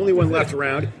Boy as the only one left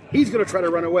around. He's going to try to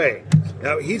run away.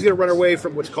 Now, he's going to run away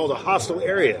from what's called a hostile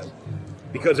area,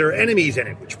 because there are enemies in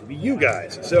it, which would be you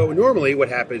guys. So normally what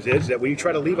happens is that when you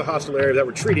try to leave a hostile area that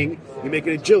we're treating, you make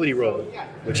an agility roll,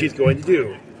 which he's going to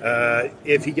do.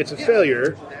 If he gets a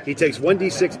failure, he takes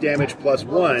 1d6 damage plus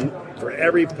 1 for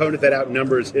every opponent that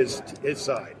outnumbers his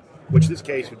side, which in this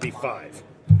case would be 5,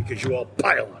 because you all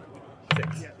pile on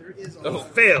him. 6. Oh,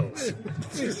 fails.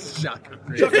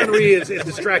 Jacques Henri is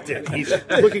distracted. He's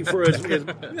looking for his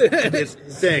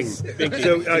thing.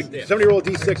 So somebody roll a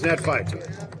d6 and add 5 to it.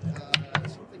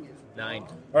 9.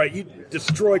 All right, you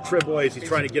destroy Triboy as he's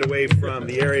trying to get away from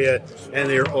the area, and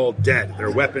they're all dead. Their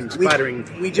weapons splattering.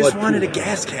 We just blood wanted a pools.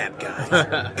 gas cap, guys.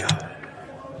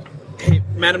 Hey,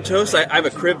 Madam Toast, I have a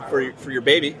crib for your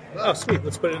baby. Oh, sweet.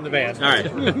 Let's put it in the van. All right.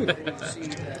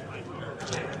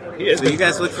 So you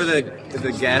guys look for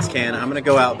the gas can. I'm going to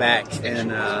go out back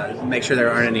and make sure there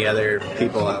aren't any other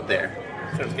people out there.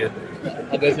 Sounds good.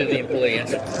 I'll go through the employee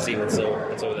entrance and see what's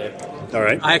over there. All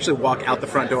right. I actually walk out the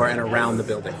front door and around the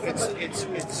building.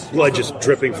 Blood just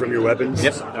dripping from your weapons?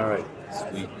 Yep. All right.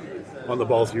 Sweet. On the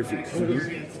balls of your feet.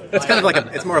 It's kind of like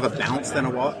it's more of a bounce than a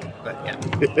walk, but yeah.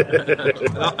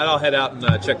 And I'll head out and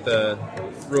check the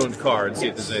ruined car and see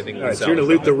if there's anything. All right, so you're going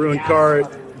to loot the ruined car.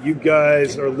 You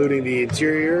guys are looting the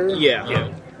interior.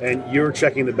 Yeah. And you're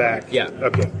checking the back. Yeah.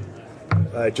 Okay.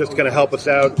 Just to kind of help us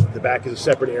out, the back is a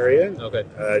separate area. Okay.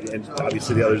 And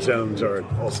obviously the other zones are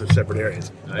also separate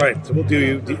areas. All right, so we'll do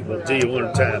you one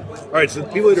at a time. All right, so the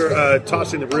people that are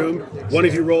tossing the room, one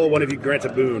of you roll, one of you grant a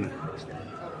boon.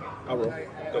 I'll roll.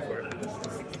 Go for it.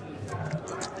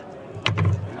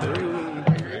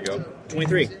 There you go.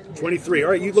 23. 23. All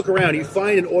right, you look around. You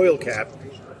find an oil cap,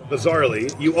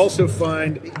 bizarrely. You also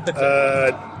find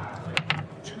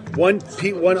one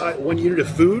unit of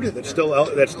food that's still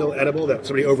edible that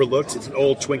somebody overlooked. It's an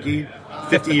old Twinkie,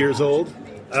 50 years old.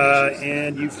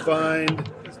 And you find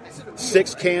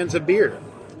 6 cans of beer.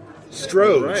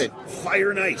 Strohs. Right.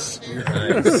 Fire and ice.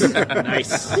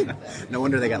 Nice. No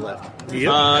wonder they got left.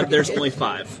 There's only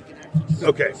 5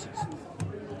 Okay.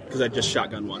 because I just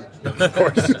shotgun one. Of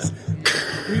course.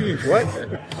 What?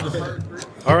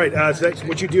 All right, so that's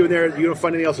what you do in there. You don't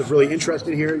find anything else that's really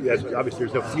interesting here. Yes, obviously,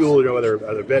 there's no fuel or no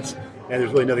other bits, and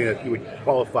there's really nothing that you would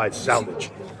qualify as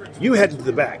salvage. You head to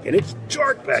the back, and it's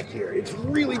dark back here. It's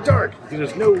really dark.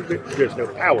 There's no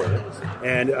power,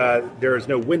 and there is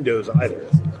no windows either.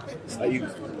 You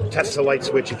test the light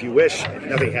switch if you wish, and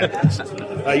nothing happens.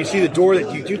 You see the door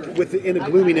that you do within the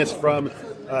gloominess from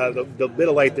the bit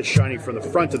of light that's shining from the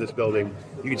front of this building.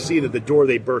 You can see that the door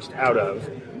they burst out of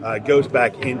goes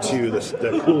back into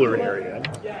the cooler area.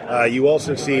 You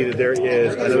also see that there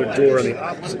is another door on the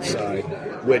opposite side,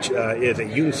 which is a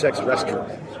unisex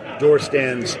restaurant. Door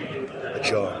stands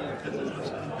ajar.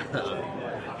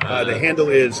 The handle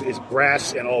is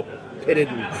brass and all pitted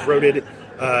and corroded,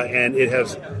 and it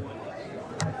has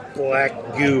black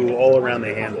goo all around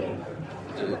the handle.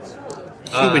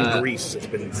 Human grease that's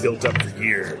been built up for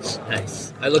years.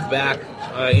 Nice. I look back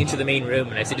into the main room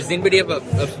and I say, does anybody have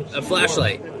a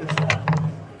flashlight?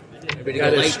 Anybody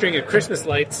Got a light? string of Christmas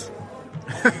lights.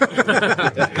 Are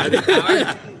they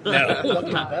powered? No.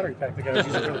 Battery pack the guys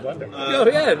using for the blender. Oh,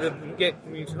 yeah.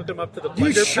 You hook them up to the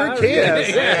blender. You sure power? can.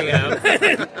 Yeah,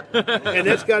 there you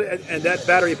go. And that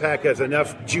battery pack has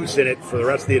enough juice in it for the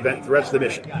rest of the event, the rest of the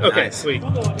mission. Okay, Nice. sweet.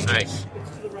 Nice.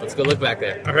 Let's go look back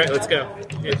there. All right, let's go.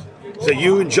 Yeah. So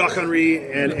you and Jacques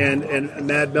Henri and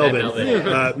Mad Melvin,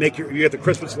 Melvin. you get the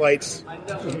Christmas lights.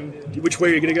 Which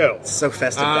way are you going to go? So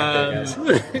festive back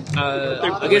there, guys.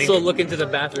 I guess we'll look into the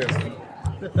bathroom.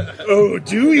 Oh,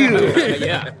 do you?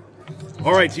 Yeah.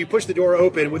 All right, so you push the door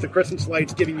open with the Christmas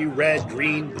lights giving you red,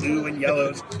 green, blue, and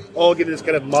yellows, all giving this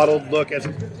kind of mottled look as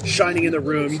it's shining in the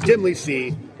room. You dimly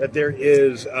see that there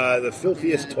is the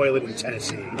filthiest toilet in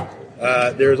Tennessee.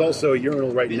 There's also a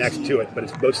urinal right next to it, but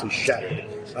it's mostly shattered.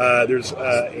 There's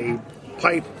a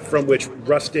pipe from which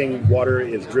rusting water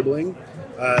is dribbling.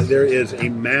 There is a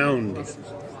mound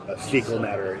of fecal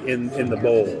matter in the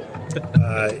bowl.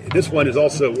 This one is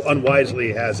also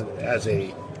unwisely has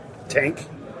a tank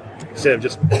instead of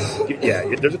just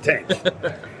there's a tank.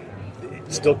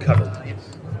 It's still covered.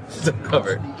 Still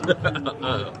covered.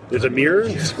 There's a mirror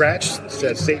scratched that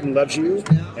says Satan loves you,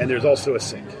 and there's also a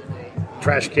sink.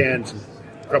 Trash cans,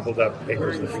 crumpled up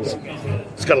papers on the floor,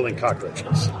 scuttling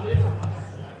cockroaches.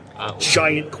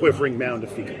 Giant quivering mound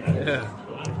of fecal matter.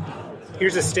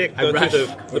 Here's a stick. Go through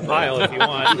the pile if you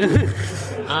want.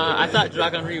 I thought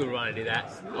Jacques Henri would want to do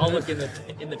that. I'll look in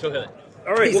the toilet.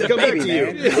 All right, we'll come back to you.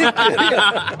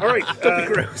 All right. Don't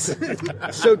be gross.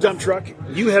 So, Dump Truck,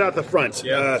 you head out the front,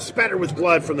 spattered with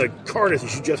blood from the carnage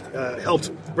that you just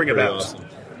helped bring about. Awesome.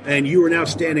 And you are now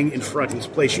standing in front of this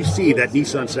place. You see that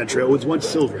Nissan Sentra. It was once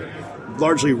silver,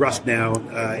 largely rust now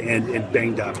and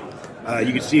banged up.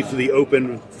 You can see through the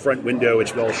open front window,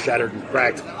 which is all shattered and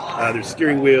cracked. There's a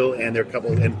steering wheel and there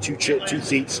are two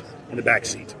seats in the back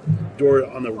seat.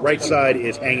 Door on the right side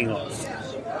is hanging off.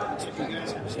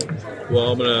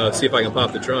 Well, I'm going to see if I can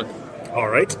pop the trunk. All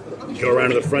right. You go around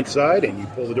to the front side and you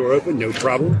pull the door open, no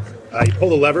problem. You pull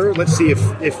the lever. Let's see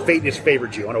if fate has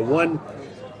favored you. On a 1,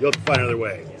 you'll have to find another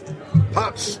way.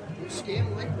 Pops.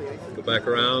 Go back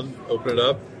around, open it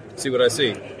up, see what I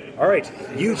see. All right,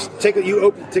 you take a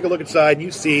look inside, and you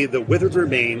see the withered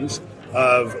remains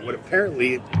of what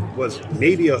apparently was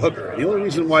maybe a hooker. And the only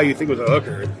reason why you think it was a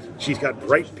hooker, she's got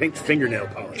bright pink fingernail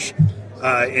polish,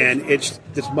 and it's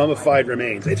this mummified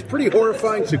remains. It's pretty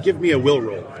horrifying. So give me a will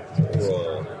roll.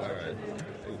 Roll. All right.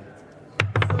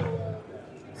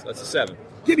 So that's a 7.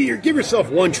 Give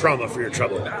yourself 1 trauma for your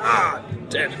trouble.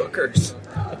 Dead hookers.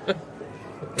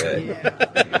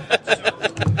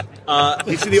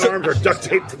 You see the arms are duct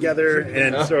taped together,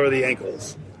 and so are the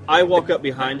ankles. I walk up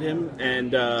behind him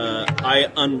and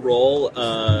I unroll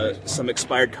some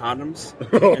expired condoms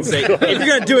and say, if you're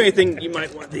going to do anything, you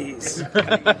might want these.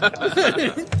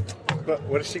 But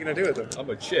what is she going to do with them? I'm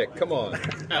a chick. Come on.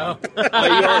 Oh,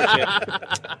 you are a chick.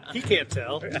 He can't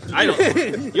tell. I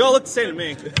don't. You all look the same to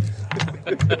me.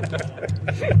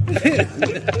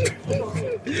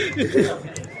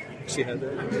 She had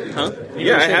that. Huh?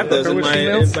 Yeah, I have those in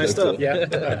my stuff. Yeah.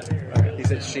 He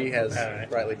said she has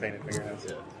brightly painted fingernails.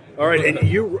 All right, and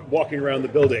you're walking around the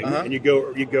building, and you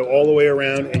go all the way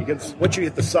around, and once you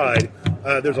hit the side,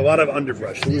 there's a lot of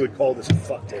underbrush, so we would call this a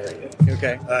fucked area.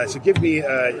 Okay. So give me,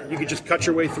 you could just cut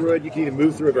your way through it. You can either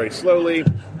move through it very slowly,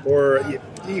 or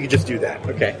you could just do that.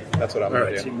 Okay, that's what I'm All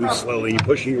going right, to so do. you move slowly, you're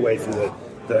pushing your way through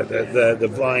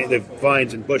the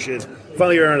vines and bushes.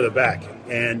 Finally, you're onto the back,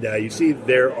 and you see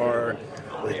there are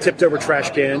a tipped-over trash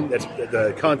can. That's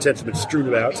the contents have been strewn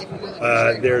about.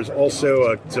 There's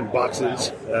also some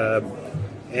boxes,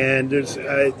 and there's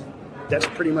that's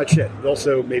pretty much it.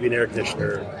 Also, maybe an air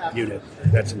conditioner unit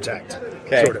that's intact,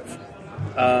 Okay. sort of.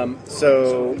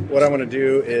 So what I want to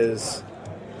do is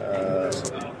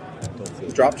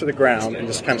drop to the ground and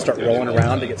just kind of start rolling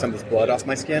around to get some of this blood off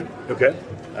my skin. Okay.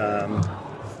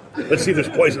 Let's see if there's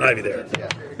poison ivy there.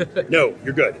 No,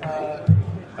 you're good.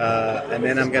 And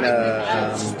then I'm going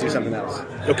to do something else.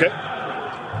 Okay.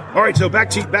 All right. So back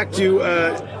to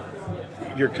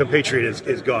your compatriot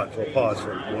is gone. For a pause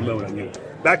for 1 moment on you.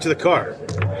 Back to the car.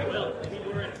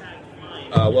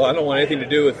 Well, I don't want anything to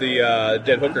do with the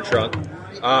dead hooker trunk.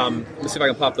 Let's see if I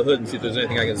can pop the hood and see if there's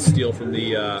anything I can steal from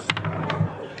the...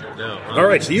 No. All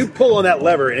right. So you pull on that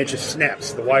lever and it just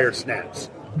snaps. The wire snaps.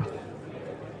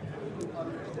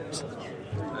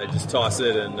 I just toss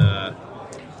it and...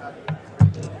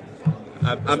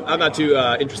 I'm not too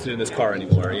interested in this car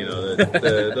anymore. You know,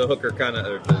 the hooker kind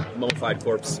of... the mummified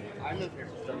corpse.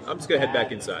 I'm just going to head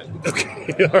back inside.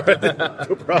 Okay. All right.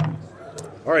 No problem.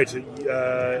 All right. So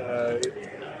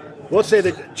let's say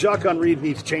that Jacques Henri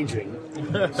needs changing.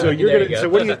 So you're There going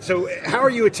you to... go. So how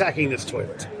are you attacking this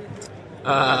toilet?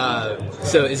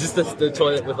 So is this the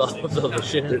toilet with all the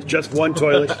shit in There's it? just one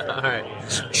toilet. All right.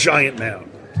 It's a giant mound.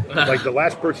 Like the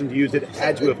last person to use it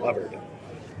had to have hovered.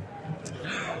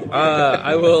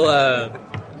 I will.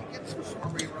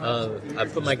 I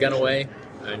put my gun away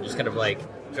and just kind of like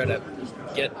try to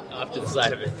get off to the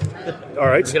side of it. All I'm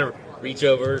right. just gonna reach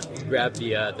over, grab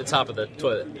the top of the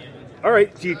toilet. All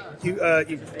right. So you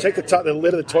take the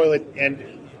lid of the toilet and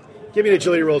give me an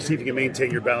agility roll to see if you can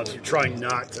maintain your balance. You're trying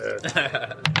not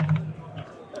to.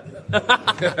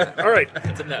 All right.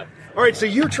 That's enough. All right. So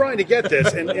you're trying to get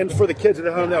this, and for the kids at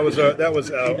home, that was a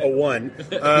 1.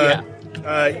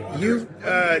 You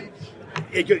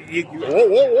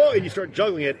whoa, and you start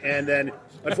juggling it, and then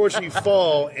unfortunately you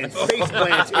fall and face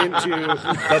plant into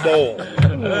the bowl,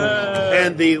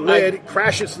 and the lid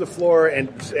crashes to the floor and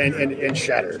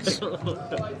shatters.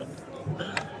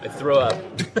 I throw up.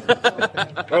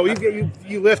 Oh,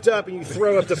 you lift up and you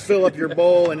throw up to fill up your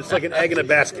bowl, and it's like an egg in a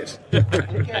basket.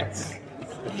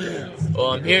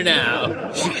 Well, I'm here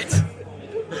now. Shit.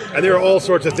 And there are all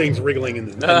sorts of things wriggling in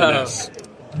the mess.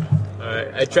 All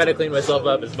right. I try to clean myself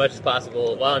up as much as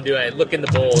possible. While I'm doing it, I look in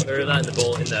the bowl, or not in the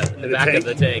bowl, in the back tank? of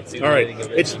the tank. See if All there's right,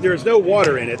 anything of it. there's no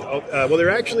water in it. Well, there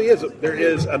actually is. There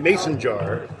is a mason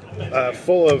jar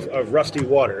full of rusty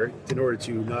water in order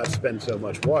to not spend so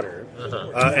much water.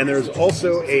 And there's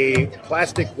also a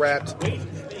plastic wrapped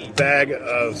bag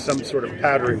of some sort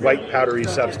of white powdery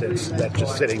substance that's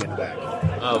just sitting in the bag.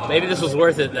 Oh, maybe this was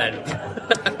worth it then.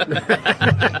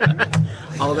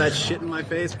 All that shit in my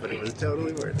face, but it was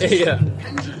totally worth it. Yeah.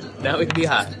 Now we can be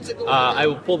hot. I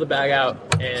will pull the bag out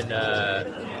and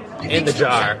in the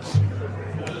jar.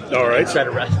 All right. Try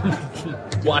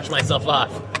to wash myself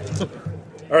off.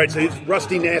 All right, so it's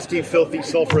rusty, nasty, filthy,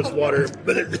 sulfurous water,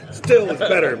 but it still is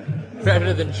better.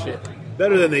 Better than shit.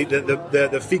 Better than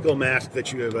the fecal mask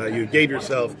that you gave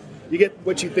yourself. You get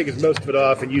what you think is most of it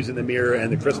off and using the mirror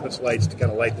and the Christmas lights to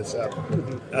kind of light this up.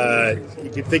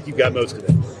 You can think you've got most of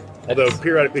it. Although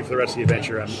periodically for the rest of the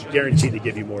adventure, I'm guaranteed to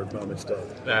give you more moments still.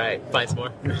 All right, find some more.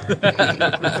 All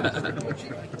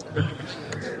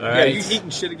Yeah, right. you eating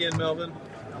shit again, Melvin?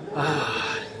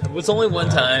 It was only one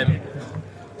time.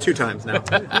 2 times now.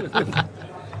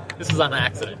 This was on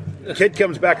accident. Kid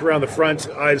comes back around the front,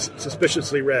 eyes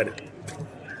suspiciously red.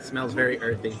 Smells very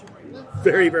earthy,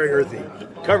 Very, very earthy.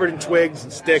 Covered in twigs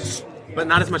and sticks. but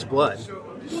not as much blood.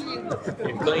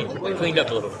 You're cleaned up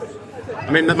a little bit. I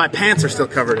mean, my pants are still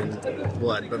covered in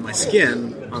blood, but my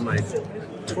skin on my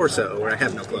torso, where I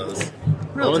have no clothes.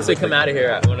 Well, once they come out of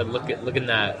here, I want to look in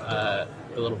that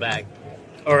the little bag.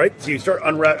 All right, so you start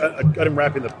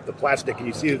unwrapping the plastic, and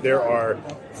you see that there are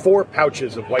 4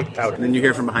 pouches of white powder. And then you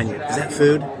hear from behind you, is that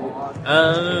food?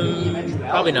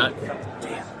 Probably not.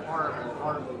 Damn.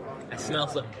 I smell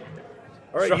something.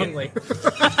 All right, Strongly.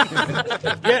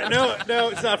 Yeah, no,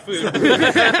 it's not food.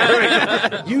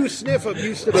 You sniff a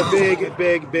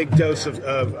big dose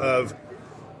of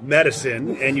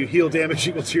medicine, and you heal damage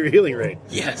equal to your healing rate.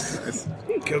 Yes.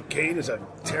 Cocaine is a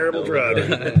terrible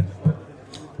drug.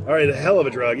 All right, a hell of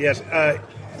a drug. Yes.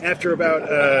 After about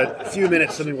a few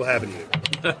minutes, something will happen to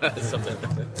you. Something.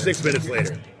 6 minutes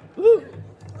later. Woo.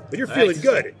 But you're feeling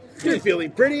good. You're feeling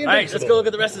pretty All right, invincible. let's go look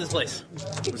at the rest of this place.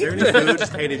 Was there any food?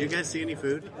 Hey, did you guys see any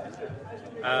food?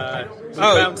 We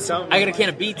found some. I got a can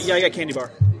of beets. Yeah, I got candy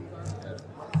bar.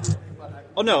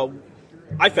 Oh no,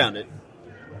 I found it.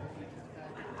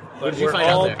 What did you We're find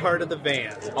out all there? part of the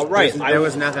van. All right, There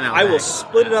was nothing out I will back.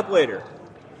 split it up later.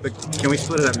 But can we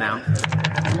split it up now?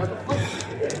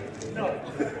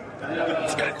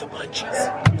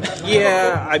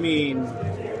 Yeah, I mean,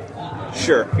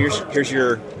 sure. Here's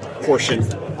your portion.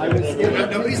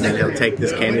 And he'll take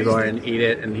this candy bar and eat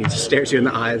it, and he just stares you in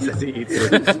the eyes as he eats it.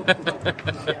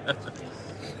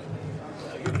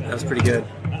 That was pretty good.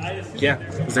 Yeah.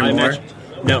 Was there I more? imagine-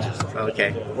 No, Oh,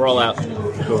 okay, we're all out. cool.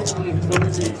 I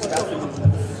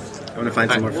want to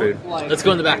find some more food. Let's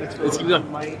go in the back. Let's keep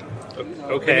going.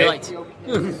 Okay. Lights.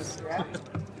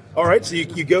 All right, so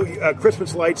you go.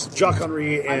 Christmas Lights, Jacques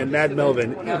Henri, and Mad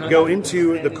Melvin go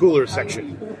into the cooler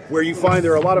section, where you find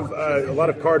there are a lot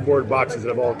of cardboard boxes that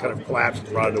have all kind of collapsed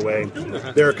and rotted away.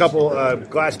 There are a couple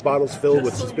glass bottles filled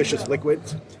with suspicious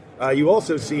liquids. You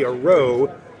also see a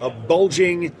row of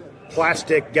bulging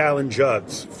plastic gallon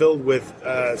jugs filled with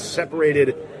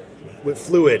separated with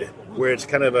fluid, where it's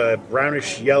kind of a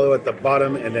brownish yellow at the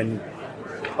bottom and then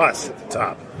pus at the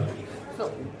top.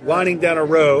 Lining down a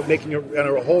row, making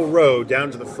a whole row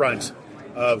down to the front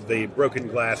of the broken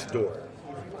glass door.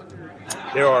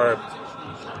 There are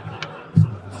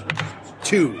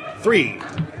 2, 3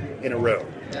 in a row.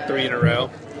 3 in a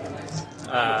row.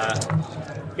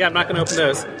 Yeah, I'm not going to open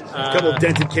those. A couple of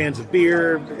dented cans of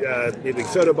beer, maybe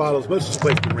soda bottles. Most of this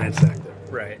place has been ransacked.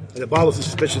 Right. And the bottles of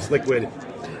suspicious liquid.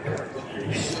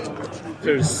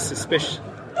 There's suspicion.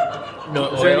 No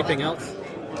Is oil. there anything else?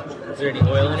 Is there any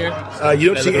oil in here? You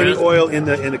don't By see the any ground? oil in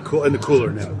the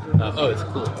cooler now. Oh, it's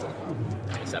cool.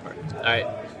 Separate. All right.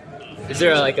 Is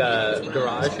there like a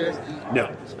garage here? No.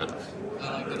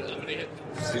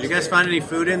 Did you guys find any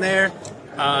food in there?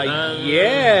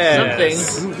 Yeah.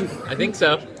 Something. I think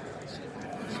so.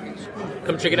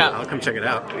 Come check it I'll out. come check it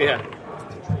out. Yeah.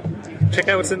 Check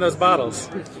out what's in those bottles.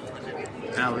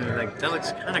 Now, like, that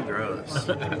looks kind of gross.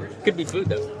 Could be food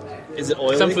though. Is it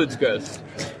oily? Some food's gross.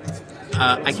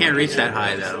 I can't reach that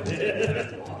high, though.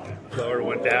 Lower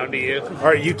one down to you. All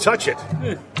right, you touch it.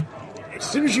 As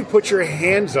soon as you put your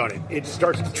hands on it, it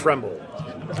starts to tremble.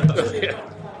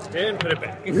 And put it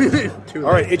back. All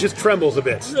right, it just trembles a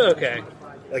bit, Okay.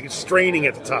 like it's straining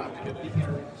at the top.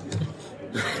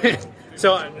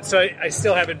 So I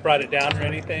still haven't brought it down or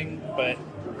anything, but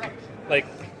like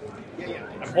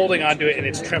I'm holding onto it and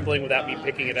it's trembling without me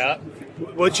picking it up.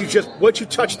 Once you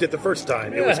touched it the first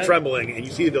time, it was trembling, and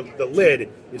you see the lid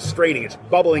is straining. It's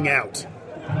bubbling out.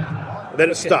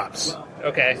 Then it stops.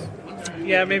 Okay.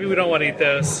 Yeah, maybe we don't want to eat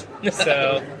those.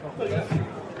 So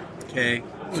Okay.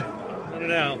 I don't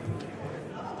know.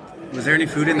 Was there any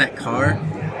food in that car?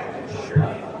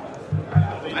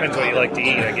 Depends what you like to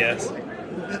eat, I guess.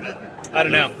 I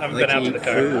don't know. I haven't Like been out to to the eat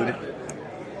car.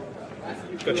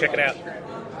 food. Go check it out.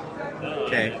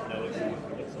 Okay.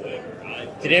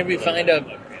 Did anybody find an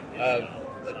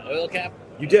oil cap?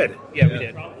 You did. Yeah, we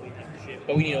did.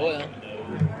 But we need oil.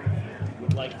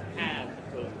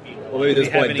 Well, maybe at this Do we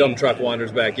have point, any- Dump Truck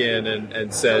wanders back in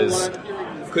and says,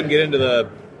 couldn't get into the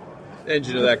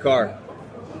engine of that car.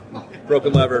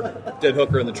 Broken lever, dead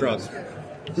hooker in the trunk.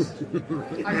 Did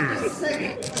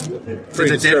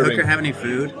Pretty the dead disturbing. hooker have any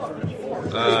food?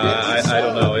 I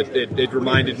don't know. It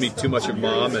reminded me too much of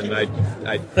Mom, and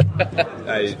I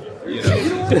you know,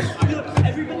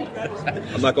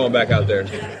 I'm not going back out there.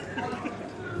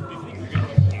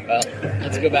 Well,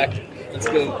 let's go back. Let's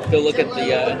go look at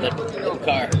the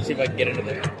car. See if I can get into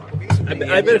there.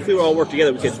 I bet if we all work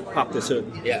together, we could pop this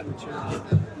hood. Yeah.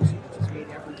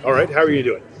 All right, how are you going to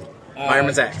do it?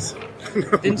 Fireman's axe.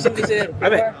 Didn't somebody say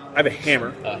that? I have a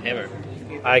hammer. Hammer.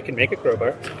 I can make a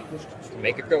crowbar.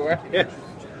 Make a crowbar? Yeah.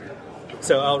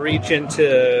 So I'll reach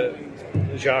into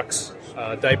Jacques'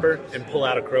 diaper and pull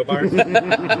out a crowbar.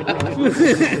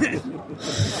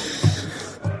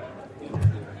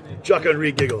 Jacques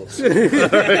Henri giggles. All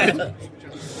right.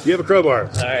 You have a crowbar.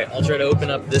 All right, I'll try to open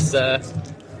up this the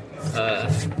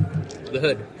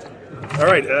hood. All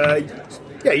right.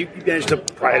 Yeah, you manage to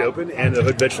pry it open, and the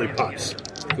hood eventually pops.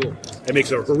 Cool. It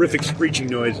makes a horrific screeching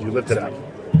noise, and you lift it out.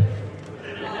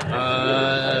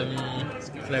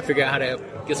 Can I figure out how to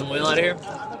get some oil out of here?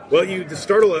 Well, you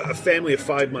startle a family of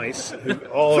 5 mice who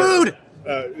all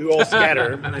who all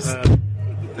scatter.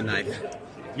 The knife.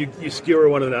 You skewer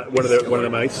one of the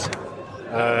mice.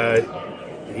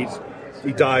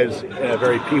 He dies in a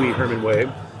very Pee Wee Herman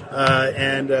way,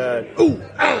 and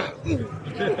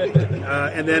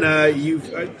then you've.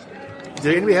 Does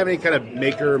anybody have any kind of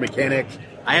maker or mechanic?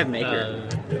 I have maker,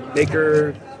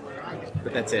 Maker.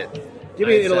 but that's it. Give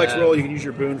me an Nice, intellect roll. You can use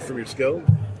your boon from your skill.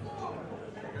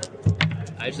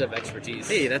 I just have expertise.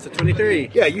 Hey, that's a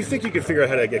 23. Yeah, you think you can figure out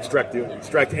how to extract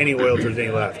any oil if there's any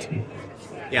left.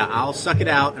 Yeah, I'll suck it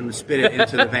out and spit it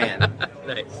into the van.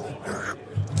 Nice.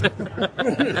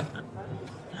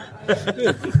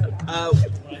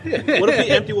 What if we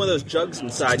empty one of those jugs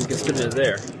inside and you can spit it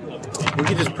there? We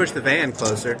can just push the van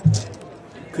closer.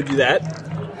 Could do that.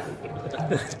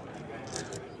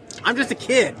 I'm just a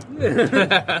kid.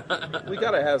 We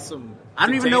gotta have some. I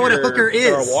don't even know what a hooker is.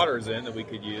 There are waters in that we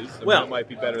could use. I Well- mean, it might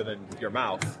be better than your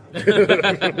mouth.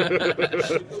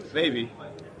 Maybe.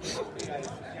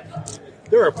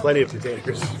 There are plenty of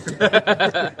containers.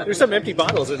 There's some empty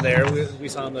bottles in there we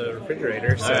saw in the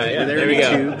refrigerator. So All right, Are there there we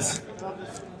any go. tubes?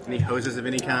 Any hoses of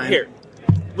any kind? Here,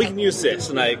 we can use this,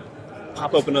 and I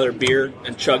pop open another beer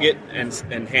and chug it and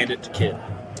hand it to Kid.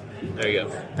 There you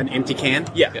go. An empty can?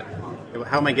 Yeah.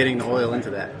 How am I getting the oil into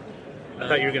that? I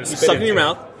thought you were going to You spit suck it in your it.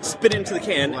 mouth, spit it into the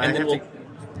can, Well, I and then have we'll. to-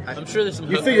 I'm sure there's some.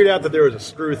 You hook- figured out that there was a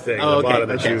screw thing Oh, at the okay, bottom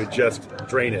that okay. you would just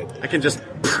drain it. I can just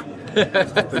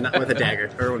with a dagger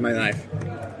or with my knife.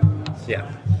 Yeah.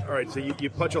 All right, so you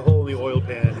punch a hole in the oil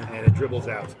pan and it dribbles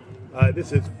out.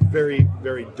 This is very,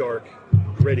 very dark,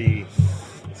 gritty.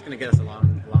 It's gonna get us a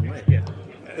long way. Yeah.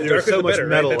 There's darker so the much better, right?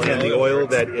 metal That's in how the oil oil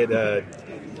works. that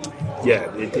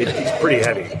it's pretty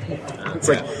heavy. It's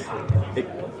like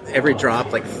every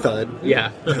drop, like thud.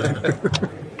 Yeah.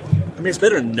 I mean, it's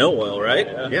better than no oil, right?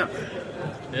 Yeah.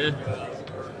 Yeah.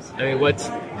 I mean,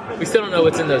 we still don't know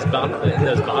what's in those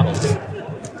bottles.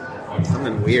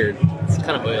 Something weird. It's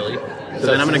kind of oily. So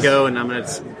then I'm gonna go and I'm gonna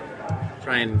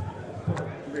try and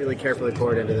really carefully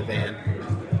pour it into the van.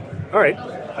 All right,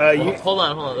 Hold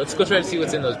on. Let's go try to see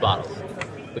what's in those bottles.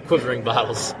 The quivering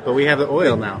bottles. But we have the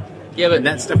oil now. Yeah, but And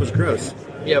that stuff was gross.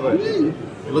 yeah, but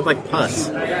It looked like pus.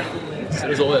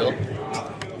 there's oil.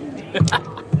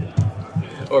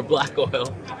 Or black oil.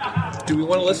 Do we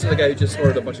want to listen to the guy who just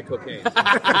snorted a bunch of cocaine?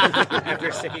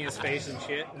 After sticking his face and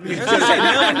shit.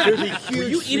 there's a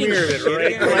huge smear of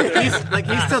it right.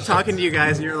 He's still talking to you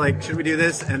guys, and you're like, "Should we do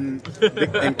this?" And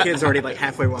Kid's already like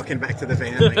halfway walking back to the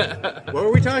van. Like, what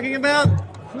were we talking about?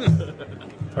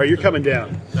 All right, you're coming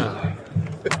down.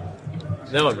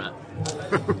 No, I'm not.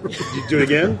 You do it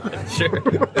again. Sure.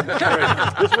 All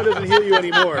right, this one doesn't heal you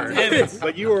anymore.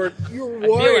 But you're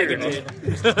wired. I feel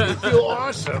You feel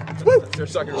awesome. Woo! They're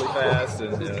sucking really fast,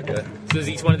 and okay. So is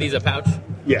each one of these a pouch?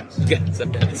 Yes. Okay, so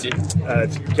that's it.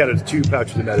 It's counted as 2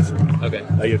 pouches of medicine. Okay.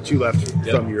 You have 2 left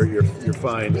from your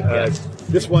fine.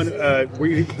 This one, were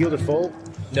you healed at full?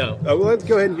 No. Well, let's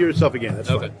go ahead and heal yourself again. That's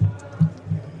Okay.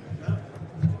 fine.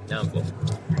 Now I'm full.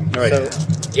 All right.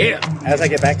 So Yeah. as I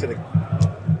get back to the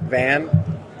van,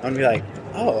 I'm gonna be like,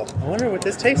 "Oh, I wonder what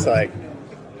this tastes like."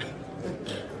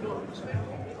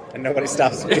 And nobody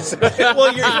stops me. So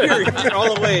Well, you're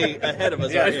all the way ahead of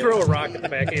us. I aren't you? throw a rock at the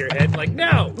back of your head, like,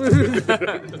 no!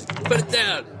 Put it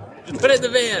down. Put it in the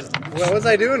van. what was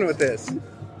I doing with this?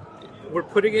 We're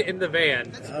putting it in the van.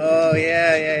 Oh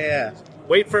yeah.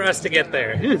 Wait for us to get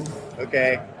there.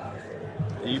 Okay.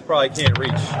 You probably can't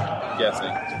reach, I'm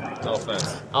guessing. No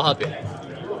offense. I'll help you.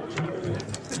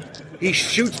 He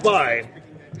shoots by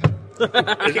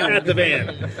at the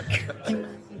van.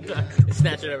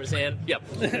 Snatch it out of his hand. Yep.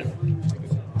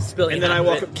 Spilling. And then I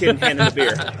walk up to Kid and hand him the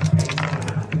beer.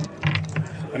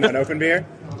 An unopened beer?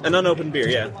 An unopened beer,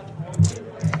 yeah.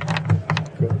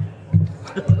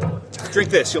 Drink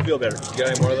this, you'll feel better. You got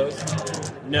any more of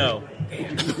those? No.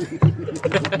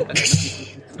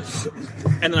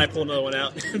 And then I pull another one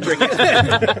out and drink it.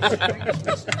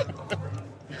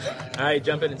 All right,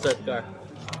 jump in and start the car.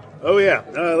 Oh yeah.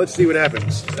 Let's see what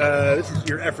happens. This is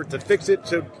your effort to fix it.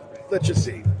 So let's just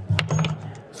see.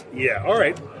 Yeah. All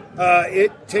right.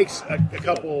 It takes a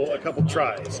couple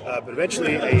tries, but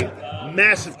eventually a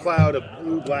massive cloud of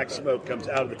blue-black smoke comes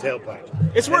out of the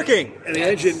tailpipe. It's working. And the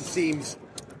engine seems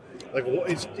like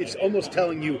it's almost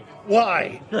telling you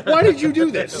why. Why did you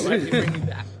do this? Why did you bring me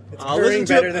back? I'll listen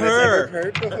to better than than it's it's ever ever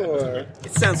heard before.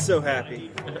 It sounds so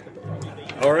happy.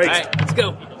 All right. All right, let's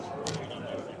go.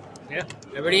 Yeah.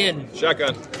 Everybody in.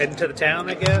 Shotgun. Heading to the town,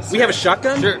 I guess. We have a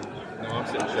shotgun? Sure. No, I'm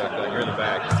sitting shotgun. You're in the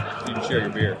back. You can share your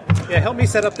beer. Yeah, help me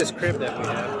set up this crib that we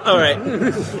have. All right.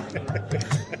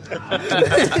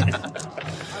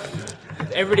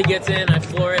 Everybody gets in. I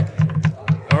floor it.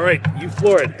 All right, you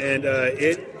floor it, and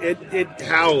it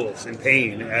howls in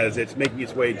pain as it's making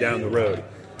its way down the road.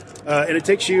 And it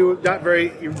takes you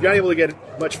you're not able to get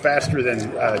much faster than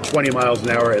 20 miles an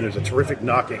hour, and there's a terrific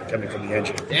knocking coming from the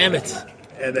engine. Damn it.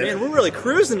 And then, Man, we're really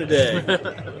cruising today.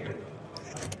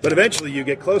 but eventually you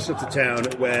get close enough to town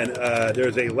when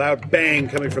there's a loud bang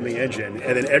coming from the engine,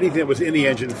 and then everything that was in the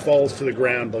engine falls to the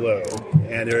ground below.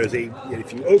 And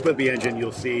if you open the engine,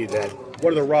 you'll see that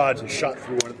one of the rods is shot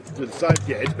through the side.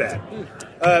 Yeah, it's bad.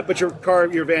 But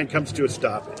your van comes to a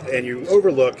stop, and you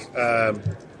overlook.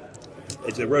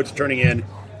 As the road's turning in,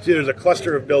 see there's a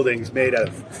cluster of buildings made out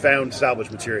of found salvage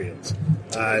materials.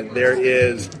 There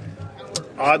is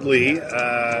oddly,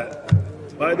 well,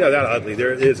 no, not oddly.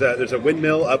 There's a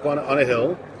windmill up on a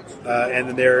hill, and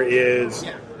then there is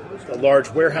a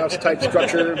large warehouse type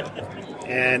structure,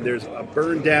 and there's a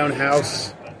burned down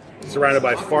house surrounded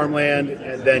by farmland,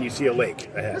 and then you see a lake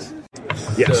ahead.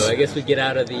 Yes. So I guess we get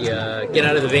out of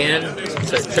the van,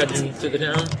 start trudging through the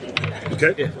town.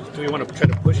 Okay. Yeah. Do we want to try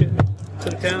to push it to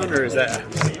the town, or is that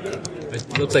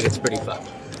It looks like it's pretty fucked.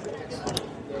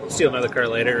 steal another car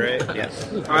later, right? Yeah.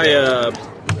 I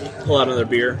pull out another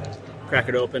beer, crack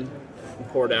it open, and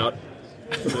pour it out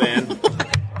for the van.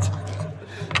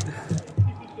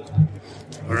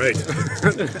 All right.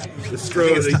 The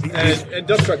strobe. And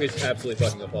dump truck is absolutely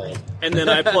fucking appalling. And then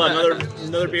I pull out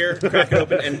another beer, crack it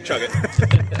open, and chug it.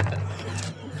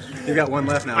 You've got one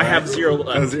left now. I have 0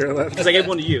 left. Oh, 0 left? Because I gave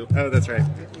one to you. Oh, that's right.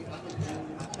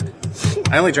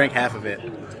 I only drank half of it.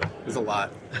 It was a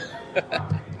lot.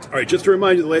 All right, just to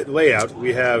remind you the layout,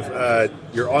 we have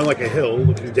you're on like a hill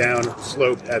looking down a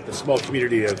slope at the small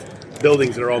community of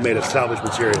buildings that are all made of salvage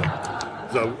material.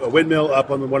 There's a windmill up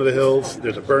on one of the hills.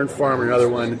 There's a burned farm on another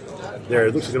one.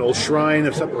 There looks like an old shrine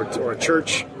of something or a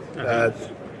church.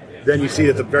 Then you see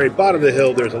at the very bottom of the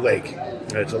hill there's a lake.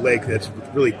 It's a lake that's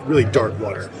really, really dark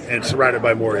water and surrounded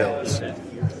by more hills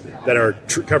that are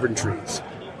covered in trees.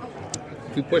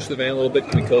 If we push the van a little bit,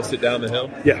 can we coast it down the hill?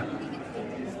 Yeah.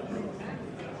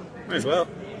 Might as well.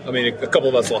 I mean, a couple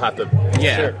of us will have to.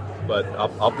 Yeah. Sure, but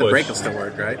I'll push. The brake will still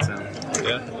work, right? So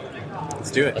Yeah.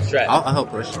 let's do it. Let's try it. I'll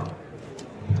help push.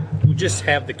 We just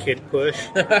have the kid push.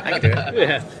 I can do it.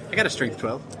 Yeah. I got a strength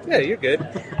 12. Yeah, you're good.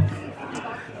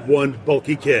 One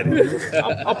bulky kid.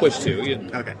 I'll push too.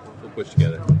 Okay. We'll push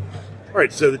together. All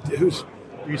right, so who's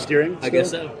you steering? I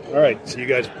guess so. All right, so you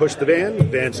guys push the van. The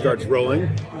van starts rolling.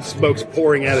 Smoke's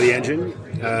pouring out of the engine,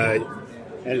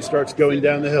 and it starts going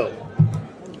down the hill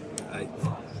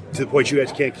to the point you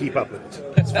guys can't keep up with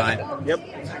it. That's fine. Yep.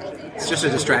 It's just a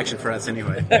distraction for us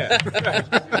anyway.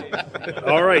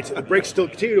 All right, the brakes still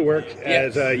continue to work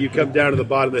as you come down to the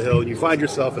bottom of the hill, and you find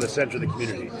yourself in the center of the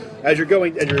community. As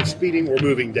you're speeding or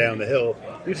moving down the hill,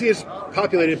 you see it's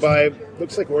populated by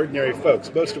looks like ordinary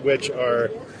folks, most of which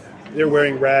they're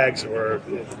wearing rags or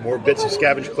more bits of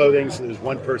scavenged clothing. So there's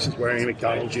one person's wearing a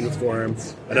McDonald's uniform,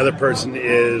 another person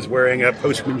is wearing a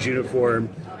postman's uniform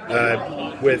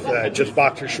with just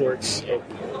boxer shorts.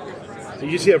 So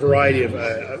you see a variety of,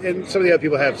 and some of the other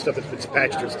people have stuff that's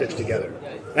patched or stitched together,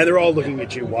 and they're all looking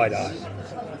at you wide-eyed.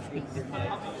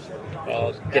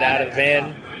 I'll get out of the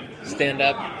van, stand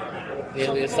up,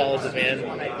 nearly as tall as the van,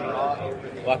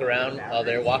 walk around while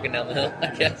they're walking down the hill,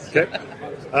 I guess. Okay.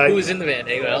 Who was in the van?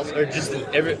 Anyone else? Or just the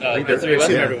three of us?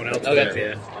 Everyone else.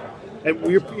 Okay. And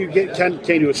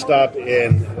came to a stop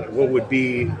in what would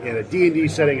be in a D&D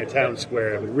setting, a town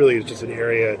square, but really it's just an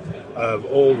area of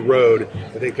old road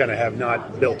that they kind of have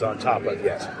not built on top of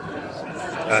yet.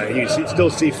 And you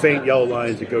still see faint yellow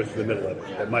lines that go through the middle of it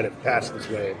that might have passed this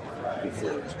way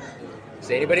before. Does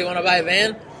anybody want to buy a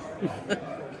van?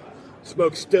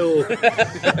 Smoke still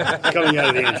coming out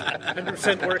of the engine.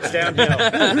 100% works downhill.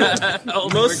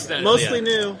 Mostly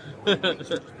new.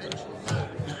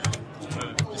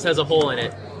 Just has a hole in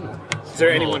it. Is there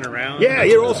anyone around? Yeah,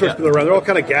 there are all sorts of people around. They're all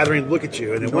kind of gathering to look at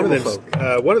you, and then one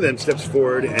of them steps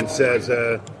forward and says,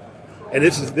 "And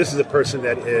this is a person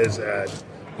that is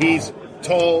He's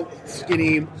tall,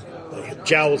 skinny,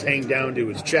 jowls hang down to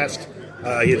his chest.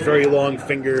 He has very long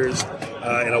fingers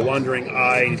and a wandering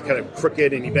eye. He's kind of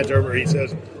crooked, and he bends over. He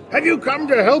says, "Have you come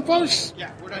to help us?"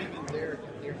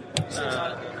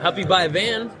 Help you buy a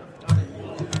van?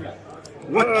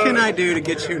 What can I do to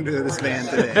get you into this van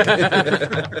today?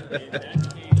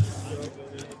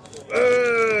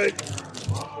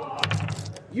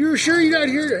 You're sure you're not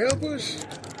here to help us?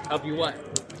 Help you what?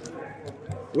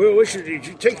 Well, we should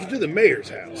take you to the mayor's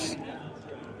house.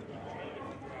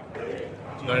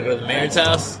 You want to go to the mayor's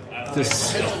house?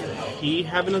 Does he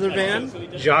have another van?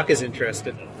 Jacques is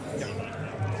interested.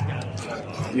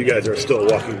 You guys are still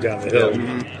walking down the hill.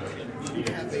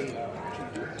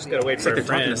 Just gotta wait for a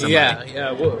friend.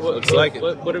 Yeah. What Looks like it.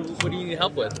 What do you need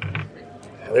help with?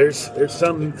 There's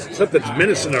something's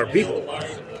menacing our people.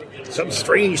 Some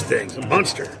strange thing, some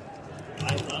monster.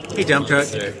 Hey, Dump Truck,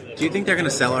 do you think they're going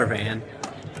to sell our van?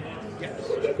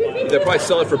 They'll probably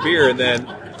sell it for beer, and then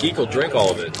Geek will drink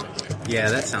all of it. Yeah,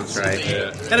 that sounds right.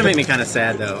 Yeah. That'll make me kind of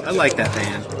sad, though. I like that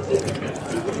van.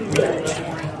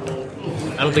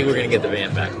 I don't think we're gonna get the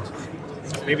van back.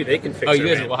 Maybe they can fix Oh, you our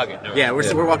guys van. are walking. Never Yeah,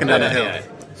 mind. we're walking down the hill. Yeah.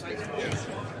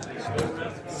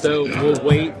 So we'll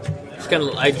wait.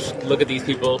 I just look at these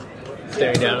people,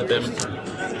 staring down at them.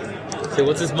 So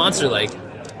what's this monster like?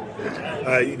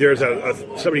 There's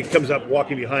somebody comes up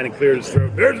walking behind and clears his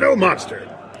throat. There's no monster,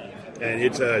 and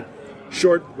it's a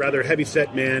short, rather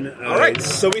heavy-set man. All right,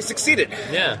 so we succeeded.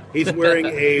 Yeah. He's wearing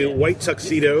a white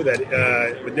tuxedo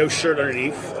that with no shirt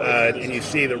underneath, and you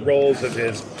see the rolls of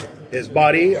his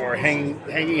body are hanging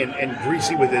and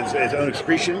greasy with his own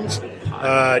excretions.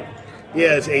 He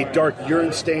has a dark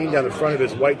urine stain down the front of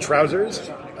his white trousers,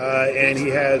 and he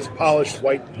has polished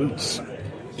white boots.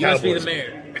 You must be the Cowboys.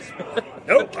 mayor.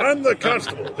 Nope, I'm the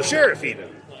constable, the sheriff even.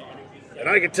 And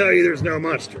I can tell you there's no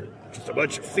monster. Just a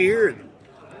bunch of fear and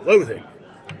loathing.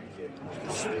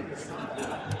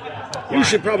 You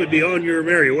should probably be on your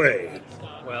merry way.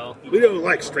 Well, We don't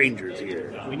like strangers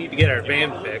here. we need to get our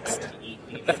van fixed.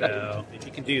 So if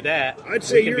you can do that, I'd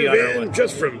say we can your be on our van, way.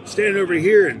 just from standing over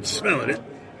here and smelling it,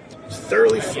 is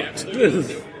thoroughly fucked.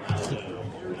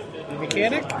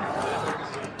 Mechanic?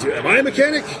 Am I a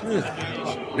mechanic?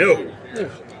 No.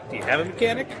 Do you have a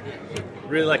mechanic?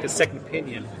 Really like a second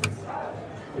opinion.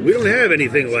 We don't have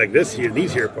anything like this here,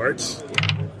 these here parts.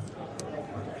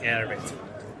 Yeah, right.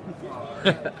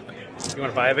 You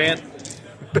want to buy a van?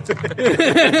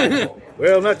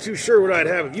 Well, I'm not too sure what I'd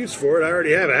have of use for it. I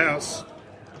already have a house.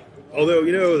 Although,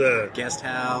 you know, the Guest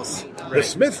house.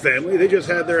 Smith family, they just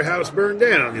had their house burned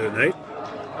down the other night.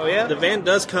 Oh yeah. The van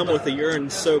does come with a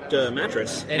urine-soaked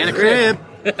mattress. And a crib.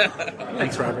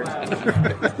 Thanks, Robert.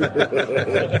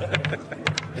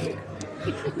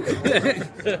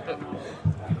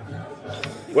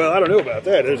 Well, I don't know about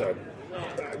that.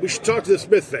 We should talk to the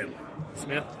Smith family.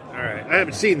 Smith. All right. I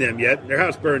haven't seen them yet. Their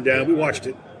house burned down. We watched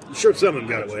it. I'm sure some of them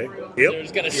got away. We're Yep.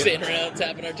 just gonna sit around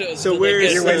tapping our toes. So until where they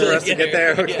is get- your way until for us they to get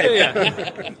there? Okay.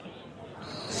 Yeah.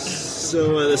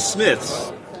 So the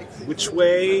Smiths, which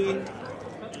way?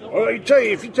 Well, I tell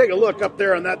you, if you take a look up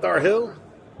there on that there hill,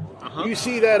 you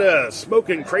see that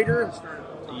smoking crater?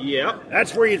 Yep.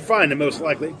 That's where you'd find them, most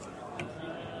likely.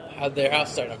 How'd their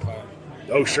house start on fire?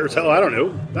 Oh, sure as hell, I don't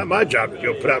know. Not my job to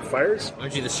go put out fires.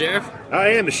 Aren't you the sheriff? I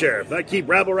am the sheriff, and I keep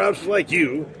rabble-rousers like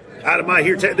you out of my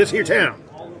this here town.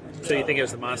 So you think it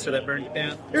was the monster that burned it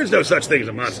down? There's no such thing as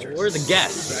a monster. We're the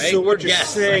guests, right? So We're what you're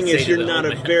guests, saying I say is to you're the not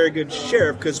old a man. very good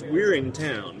sheriff because we're in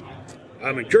town.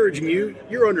 I'm encouraging you.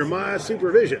 You're under my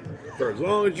supervision for as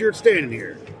long as you're standing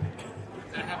here.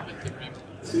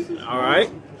 All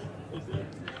right.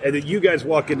 And then you guys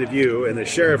walk into view, and the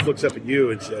sheriff looks up at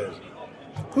you and says,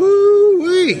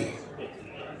 "Hoo-wee!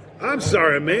 I'm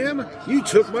sorry, ma'am. You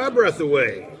took my breath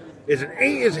away.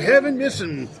 Is heaven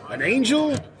missing an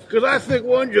angel? Because I think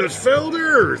one just fell to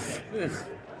earth.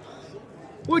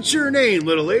 What's your name,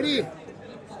 little lady?"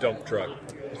 Dump truck.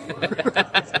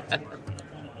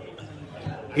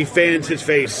 He fans his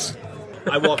face.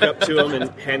 I walk up to him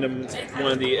and hand him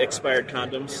one of the expired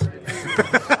condoms.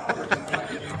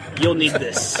 You'll need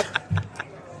this.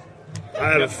 I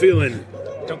have a feeling.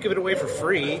 Don't give it away for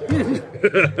free.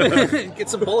 Get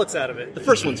some bullets out of it. The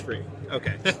first one's free.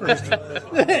 Okay.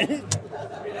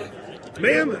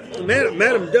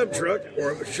 Madam Dump Truck,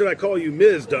 or should I call you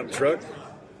Ms. Dump Truck?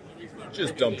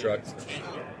 Just dump truck.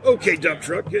 Okay, Dump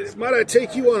Truck, might I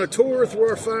take you on a tour through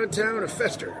our fine town of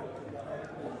Fester?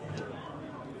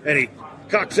 And he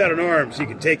cocks out an arm so you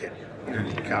can take it.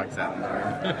 Cocks out.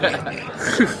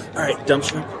 All right,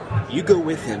 Dumpster, you go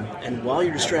with him, and while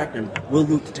you're distracting him, we'll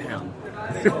loot the town.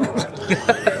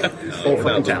 Whole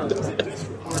fucking town.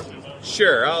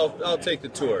 Sure, I'll take the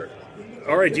tour.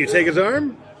 All right, do you take his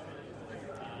arm?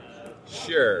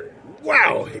 Sure.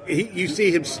 Wow! You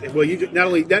see him. Well, you not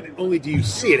only do you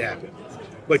see it happen,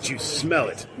 but you smell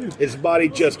it. His body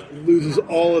just loses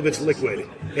all of its liquid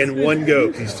in one go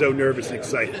because he's so nervous and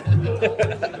excited,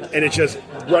 and it's just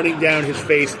running down his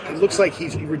face. It looks like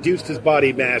he's reduced his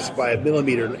body mass by 1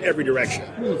 millimeter in every direction.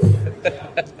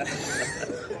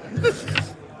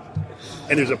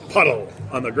 And there's a puddle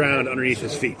on the ground underneath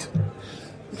his feet.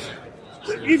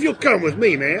 If you'll come with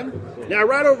me, man. Now,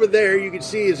 right over there, you can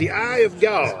see is the eye of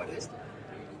God.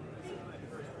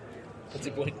 What's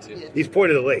he pointing to? He's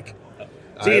pointing to the lake.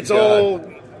 See, it's all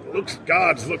looks.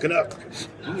 God's looking up.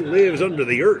 He lives under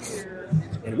the earth,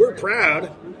 and we're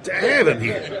proud to have him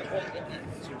here.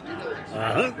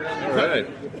 All right.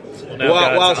 now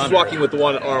While God's she's under. walking with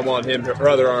one arm on him, her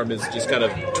other arm is just kind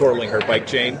of twirling her bike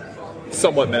chain,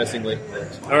 somewhat menacingly.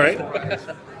 All right.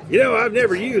 You know, I've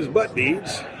never used butt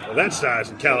beads of that size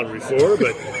and caliber before,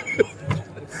 but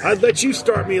I'd let you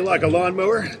start me like a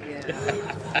lawnmower.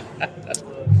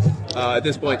 At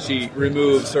this point, she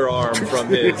removes her arm from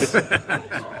his.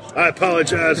 I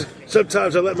apologize.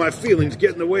 Sometimes I let my feelings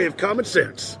get in the way of common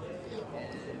sense.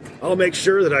 I'll make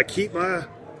sure that I keep my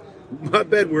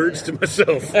bed words to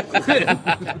myself.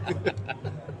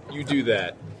 You do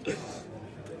that.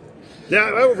 Now,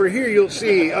 over here, you'll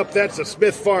see that's a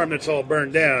Smith farm that's all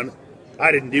burned down.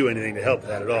 I didn't do anything to help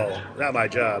that at all. Not my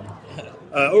job.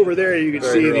 Over there, you can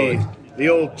Very see heroic. the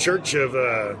old church of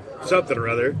something or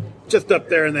other. Just up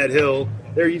there in that hill.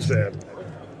 There used to a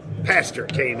pastor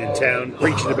came in town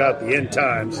preaching about the end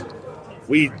times.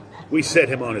 We set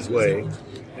him on his way.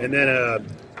 And then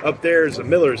up there is a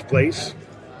miller's place.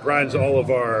 Grinds all of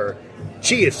our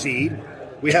chia seed.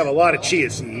 We have a lot of chia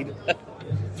seed.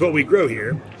 It's what we grow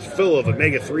here. It's full of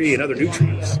omega-3 and other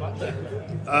nutrients.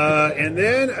 And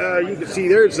then you can see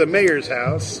there's the mayor's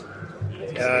house.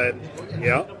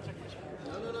 Yeah.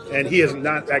 And he has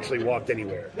not actually walked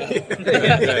anywhere. He's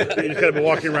kind of been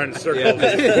walking around in circles,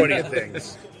 pointing at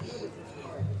things.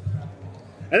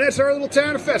 And that's our little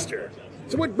town of Fester.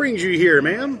 So what brings you here,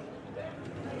 ma'am?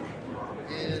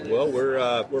 Well,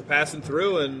 we're passing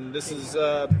through, and this is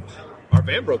our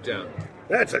van broke down.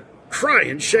 That's a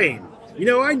crying shame. You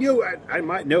know, I knew I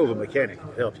might know of a mechanic who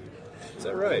could help you. Is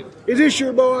that right? Is this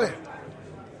your boy?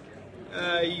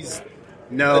 He's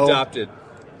No. adopted.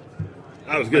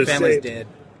 I was My going to family's say. dead.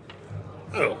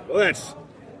 Oh, well,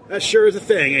 that sure is a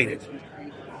thing, ain't it?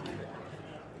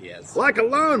 Yes. Like a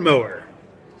lawnmower.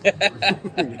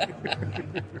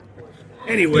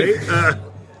 Anyway,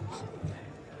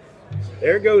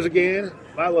 there it goes again.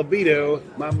 My libido,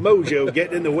 my mojo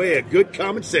getting in the way of good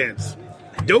common sense.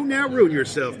 Don't now ruin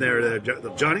yourself there,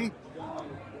 Johnny.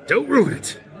 Don't ruin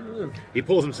it. He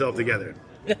pulls himself together.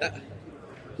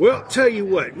 Well, tell you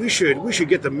what, we should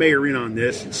get the mayor in on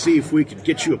this and see if we could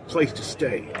get you a place to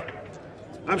stay.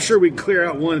 I'm sure we can clear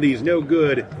out one of these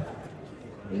no-good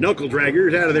knuckle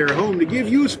draggers out of their home to give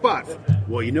you a spot.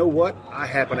 Well, you know what? I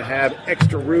happen to have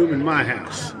extra room in my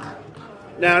house.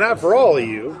 Now, not for all of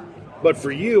you, but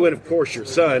for you and, of course, your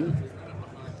son.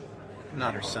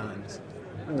 Not her sons.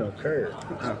 Oh, Kurt.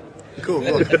 Cool.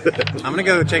 I'm gonna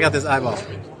go check out this eyeball.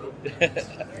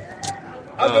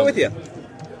 I'll go with you.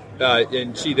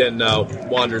 And she then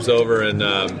wanders over and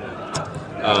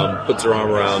puts her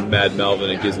arm around Mad Melvin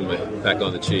and gives him a peck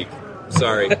on the cheek.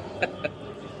 Sorry.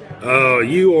 Oh,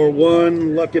 you are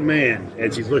one lucky man.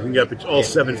 And she's looking up at all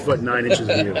 7 foot 9 inches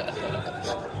of you.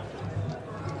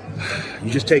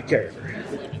 You just take care of her.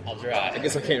 I'll I try.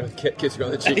 guess I can't even kiss her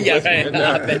on the cheek. Yeah, right.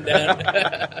 Not bend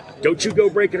down. Don't you go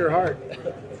breaking her heart.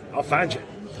 I'll find you.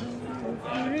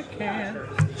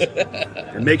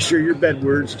 And make sure your bed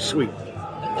words are sweet.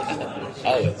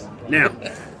 Always. Now,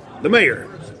 the mayor.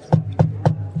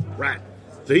 Right.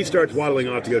 So he starts waddling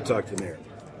off to go talk to the mayor.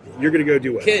 You're going to go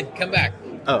do what? Kid, come back.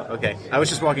 Oh, okay. I was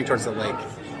just walking towards the lake.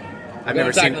 I've Go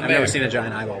never talk seen. to the I've never mayor. seen a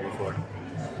giant eyeball before.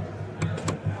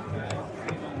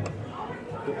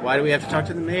 Why do we have to talk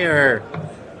to the mayor?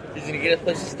 He's gonna get a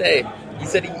place to stay. He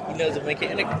said he knows a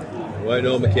mechanic. Well, I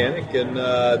know a mechanic, and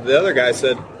the other guy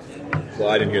said, well,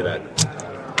 I didn't hear that.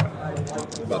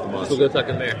 About the monster. We'll go talk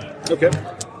to the mayor. Okay.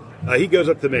 He goes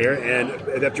up to the mayor,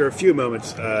 and after a few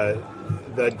moments,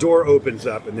 the door opens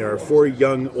up, and there are 4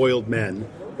 young, oiled men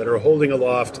that are holding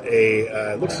aloft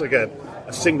a looks like a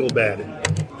single bed,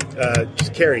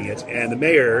 just carrying it, and the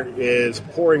mayor is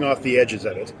pouring off the edges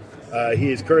of it.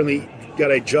 He has currently got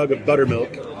a jug of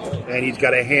buttermilk, and he's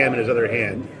got a ham in his other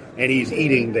hand, and he's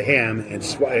eating the ham and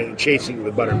chasing it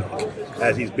with buttermilk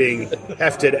as he's being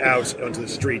hefted out onto the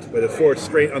street with a 4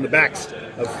 straight on the backs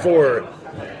of 4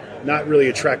 not really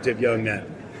attractive young men.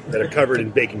 that are covered in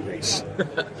bacon grease.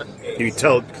 You can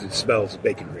tell because it smells of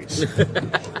bacon grease.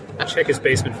 Check his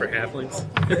basement for halflings.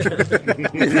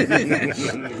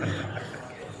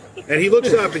 And he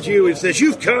looks up at you and says,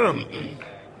 "You've come.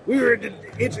 We are in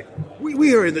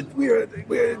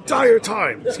dire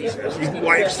times." He says. He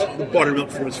wipes the buttermilk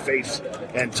from his face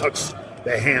and tucks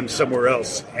the ham somewhere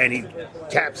else, and he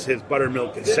taps his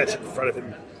buttermilk and sets it in front of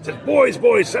him. Says,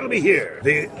 boys, settle me here.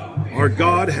 Our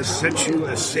God has sent you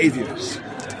as saviors,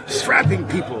 strapping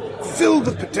people, filled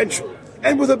with potential,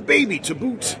 and with a baby to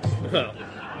boot. Well,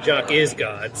 Jock is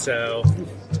God, so...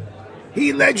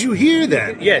 He led you here,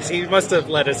 then? Yes, he must have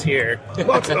led us here.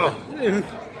 But,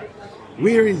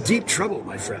 we are in deep trouble,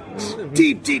 my friends.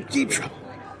 Deep trouble.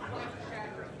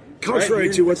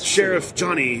 Contrary to what Sheriff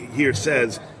Johnny here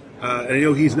says, and I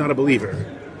know he's not a believer,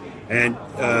 and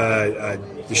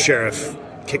the sheriff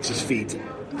kicks his feet,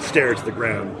 stares at the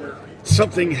ground.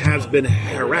 Something has been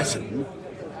harassing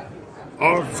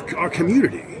our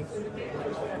community.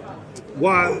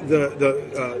 Why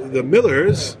the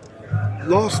Millers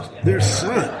lost their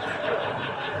son.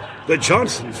 The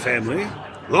Johnson family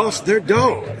lost their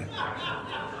dog.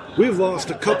 We've lost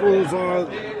a couple of our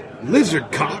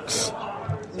lizard cocks,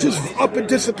 just up and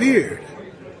disappeared.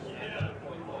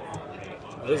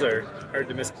 Those are hard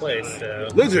to misplace, so...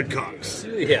 Lizard cocks.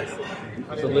 Yes.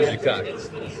 The lizard cock.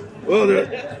 Well,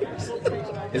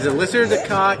 Is a lizard a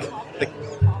cock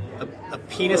a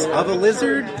penis of a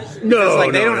lizard? No,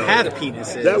 like they no, don't no. have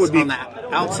penises That would be- on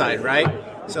the outside, right?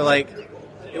 So like,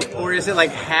 or is it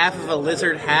like half of a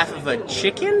lizard, half of a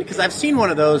chicken? Because I've seen one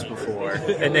of those before.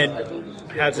 And then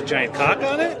has a giant cock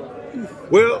on it?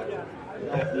 well,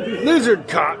 lizard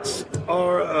cocks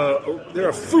are they're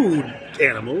a food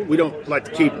animal. We don't like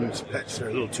to keep them as pets. They're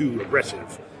a little too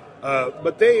aggressive.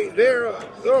 But they're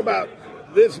about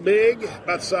this big,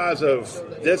 about the size of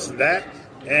this and that,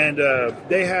 and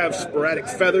they have sporadic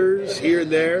feathers here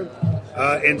and there,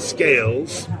 and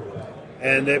scales,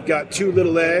 and they've got 2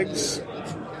 little legs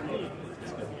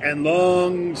and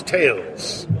long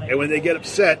tails. And when they get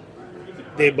upset,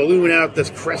 they balloon out this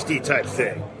cresty type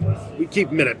thing. We keep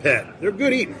them in a pen. They're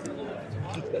good eating.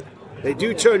 They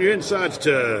do turn your insides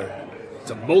to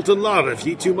molten lava if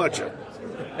you eat too much of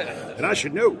them. And I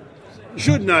should know.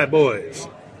 Shouldn't I, boys?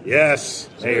 Yes,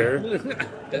 Mayor.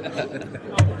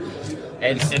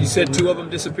 And you said 2 of them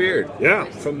disappeared Yeah,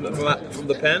 from the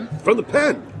pen. from the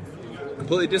pen.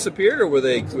 Completely disappeared, or were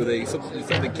they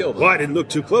something killed them? Well, I didn't look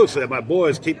too closely. My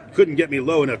boys couldn't get me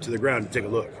low enough to the ground to take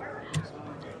a look.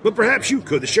 But perhaps you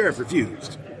could. The sheriff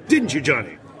refused. Didn't you,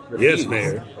 Johnny? Yes,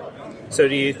 Mayor. So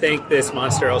do you think this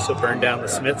monster also burned down the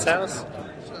Smith's house?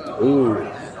 Ooh.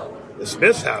 The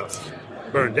Smith's house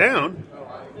burned down?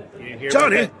 You didn't hear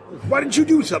Johnny, about why didn't you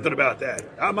do something about that?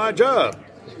 Not my job.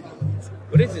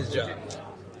 What is his job?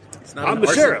 It's not I'm an the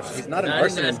arson- sheriff. He's not an I didn't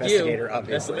arson ask investigator, you.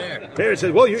 obviously. That's the mayor. Mayor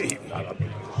said, well,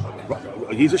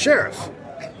 he's a sheriff.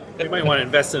 that? You might want to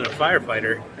invest in a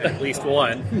firefighter, at least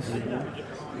one.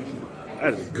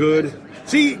 That is good.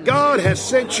 See, God has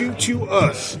sent you to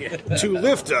us to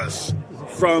lift us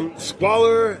from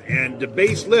squalor and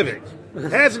debased living.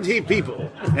 Hasn't he,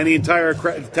 people? And the entire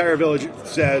village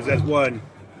says as one,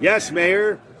 yes,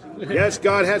 Mayor. Yes,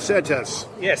 God has sent us.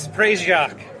 Yes, praise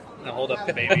Jacques. Now hold up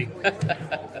the baby.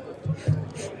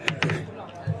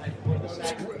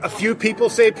 A few people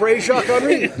say praise Jacques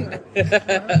Henri.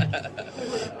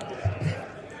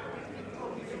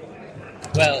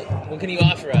 Well, what can you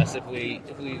offer us if we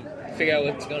figure out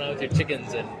what's going on with your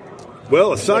chickens and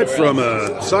Well, aside from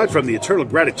the eternal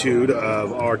gratitude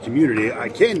of our community, I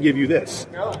can give you this.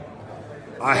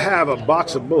 I have a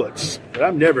box of bullets that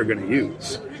I'm never going to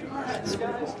use.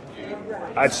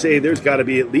 I'd say there's got to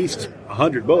be at least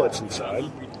 100 bullets inside.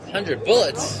 100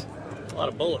 bullets? A lot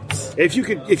of bullets. If you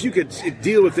could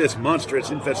deal with this monstrous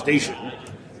infestation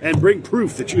and bring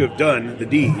proof that you have done the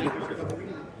deed,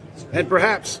 and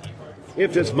perhaps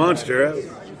if this monster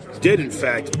did in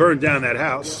fact burn down that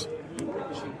house,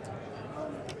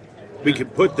 we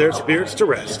could put their spirits to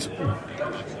rest.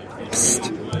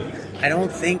 I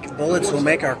don't think bullets will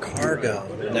make our car go.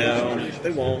 No,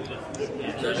 they won't.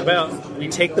 How about we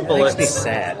take the Makes me bullets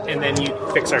sad. and then you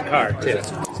fix our car, too.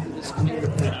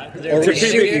 Or we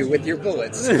shoot you with your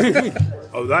bullets.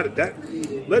 Oh, that.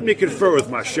 Let me confer with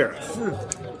my sheriff.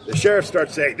 The sheriff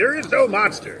starts saying, "There is no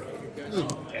monster,"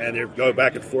 and they go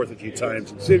back and forth a few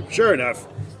times. And sure enough,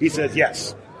 he says,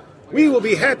 "Yes, we will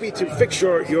be happy to fix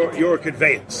your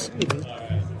conveyance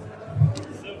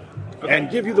and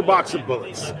give you the box of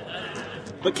bullets."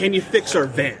 But can you fix our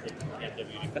van?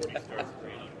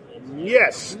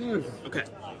 Yes, Okay.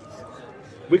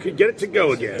 we could get it to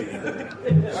go again.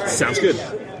 Sounds good.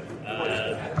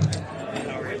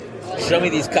 Show me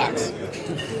these cocks.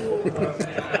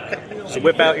 So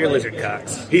whip out your lizard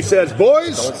cocks. He says,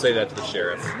 "Boys, Don't say that to the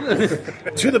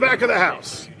sheriff. to the back of the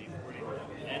house."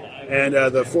 And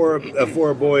the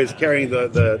four boys carrying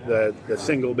the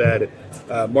single bed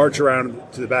march around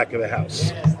to the back of the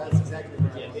house.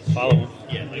 Follow them.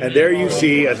 And there you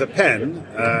see, as a pen,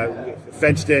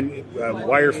 fenced-in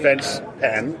wire fence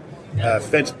pen,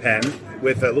 fenced pen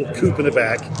with a little coop in the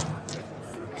back.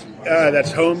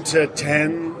 That's home to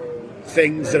 10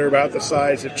 things that are about the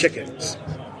size of chickens.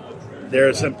 There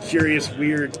are some curious,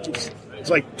 weird. It's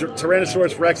like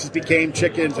Tyrannosaurus Rexes became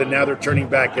chickens, and now they're turning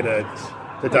back into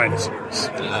the dinosaurs.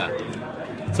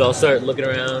 So I'll start looking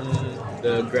around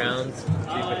the grounds. See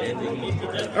if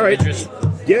anything All right. interest.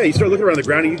 Yeah, you start looking around the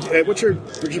ground. And what's your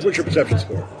perception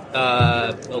score?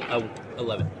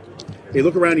 11. You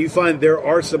look around and you find there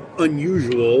are some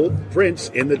unusual prints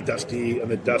in the dusty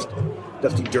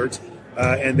dirt,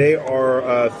 and they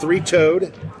are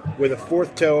three-toed with a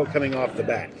fourth toe coming off the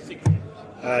back.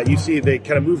 You see they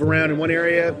kind of move around in one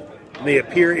area, and they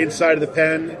appear inside of the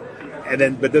pen, but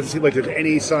it doesn't seem like there's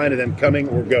any sign of them coming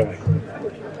or going.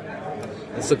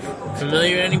 This look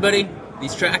familiar to anybody?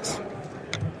 These tracks?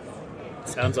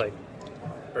 Sounds like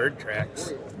bird tracks.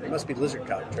 It must be lizard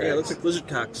cock tracks. Yeah, it looks like lizard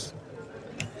cocks.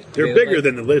 They're Yeah, bigger like-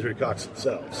 than the lizard cocks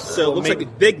themselves. So it looks maybe-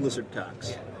 like big lizard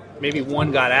cocks. Maybe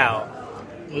one got out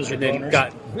and then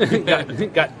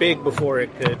got big before it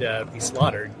could be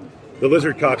slaughtered. The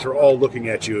lizard cocks are all looking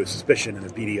at you with suspicion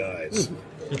and beady eyes.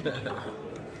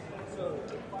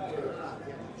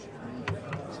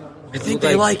 I think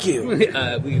they like you.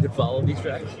 We could follow these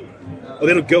tracks. Oh,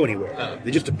 they don't go anywhere.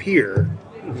 They just appear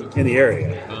in the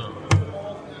area.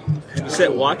 You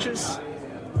set watches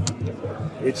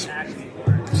It's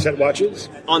set watches.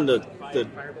 on the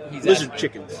lizard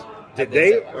chickens Did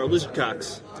they? or lizard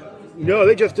cocks. No,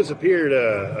 they just disappeared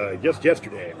just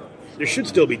yesterday. There should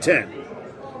still be 10.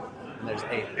 And there's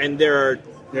 8. And there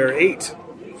There are 8.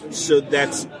 are, so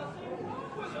that's,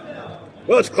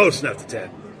 Well, it's close enough to 10.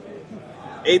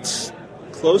 it's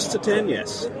close to 10,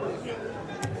 yes.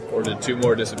 Or did 2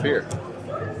 more disappear?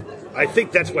 I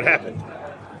think that's what happened.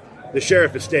 The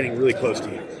sheriff is standing really close to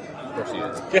you. Of course he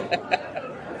is.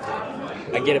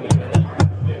 I get him in a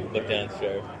minute. Look down,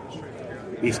 sure.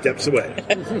 He steps away.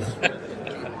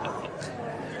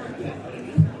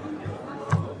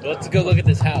 Let's go look at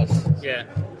this house. Yeah.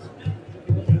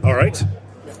 All right.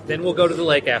 Then we'll go to the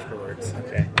lake afterwards.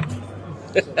 Okay.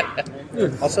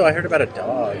 Also, I heard about a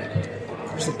dog.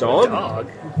 There's a dog? Dog.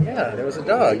 Yeah, there was a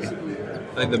dog.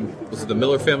 I think was it the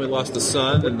Miller family lost a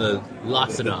son and the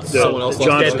Lots enough. Someone else the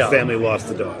lost Johnson dead dog. family lost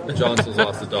the dog. Johnson's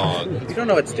lost a dog. You don't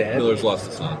know it's dead. Miller's lost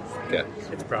a son. Okay.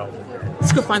 It's probably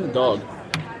Let's go find the dog.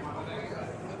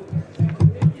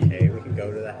 Okay, we can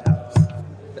go to the house.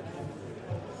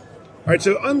 All right,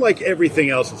 so unlike everything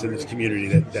else that's in this community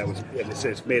that was, as I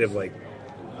said, it's made of like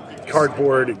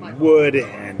cardboard and wood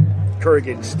and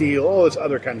corrugated steel, all this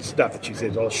other kind of stuff that you say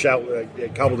is all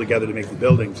cobbled together to make the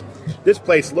buildings. This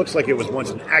place looks like it was once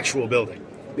an actual building,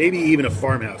 maybe even a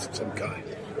farmhouse of some kind,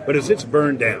 but it's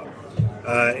burned down.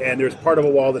 And there's part of a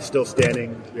wall that's still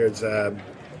standing. There's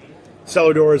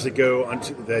cellar doors that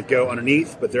go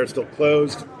underneath, but they're still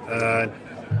closed.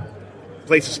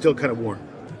 Place is still kind of warm.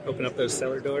 open up those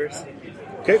cellar doors.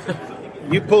 Okay,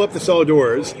 you pull up the cellar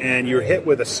doors and you're hit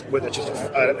with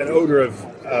an odor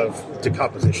of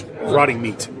decomposition, rotting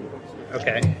meat.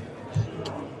 Okay.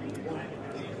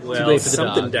 late Well, for the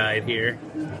something dog. died here.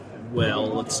 Well,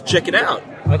 let's check it out.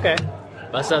 Okay.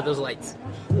 Bust out those lights.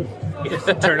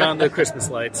 Turn on the Christmas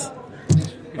lights.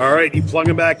 All right, you plug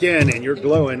them back in and you're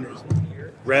glowing.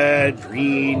 Red,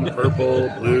 green, purple,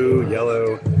 blue,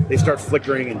 yellow. They start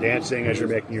flickering and dancing as you're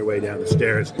making your way down the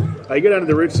stairs. You go down to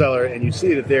the root cellar and you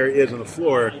see that there is on the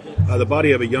floor the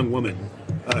body of a young woman.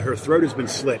 Her throat has been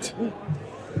slit.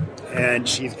 And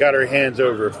she's got her hands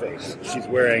over her face. She's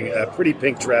wearing a pretty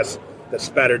pink dress that's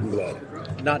spattered in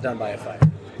blood. Not done by a fire.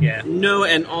 Yeah. No,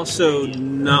 and also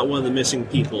not one of the missing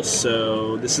people.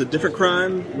 So this is a different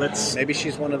crime. Maybe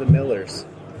she's one of the Millers.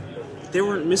 They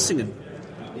weren't missing a.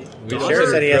 We The sheriff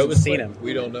said he hasn't seen him.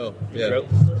 We don't know. Yeah. Throat?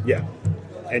 Yeah.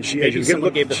 And she, Maybe as you someone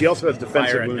look, gave the she also has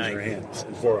defensive fire a wounds in her knife. hands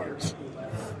and forearms.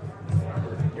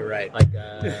 You're right. Like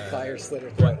Fire slit her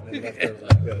throat and then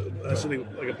left her Something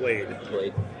like a blade.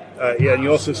 blade. Yeah, and you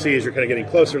also see as you're kind of getting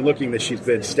closer looking that she's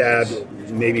been stabbed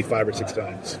maybe 5 or 6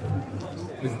 times.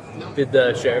 Did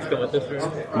the sheriff come with us?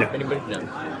 Or No. Anybody?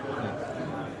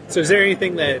 No. So is there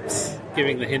anything that's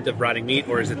giving the hint of rotting meat,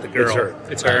 or is it the girl? It's her.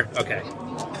 It's her? Okay.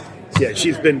 Yeah,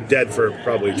 she's been dead for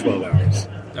probably 12 hours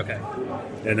Okay.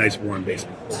 in a nice warm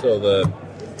basement. So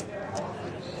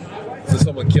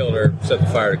someone killed her, set the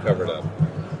fire to cover it up.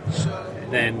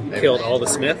 then killed all the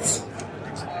Smiths.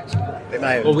 They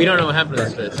might have, Well, we don't know what happened to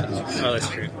this bitch. Oh, that's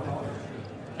true.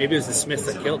 Maybe it was the Smiths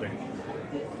that killed her.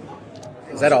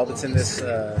 Is that all that's in this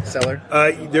cellar?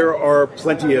 there are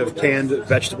plenty of canned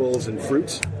vegetables and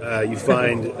fruit. You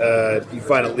find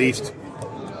at least.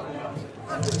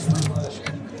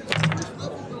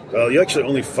 Well, you actually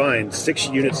only find 6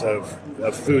 units of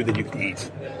food that you can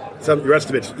eat. The rest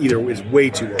of it is way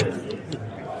too old.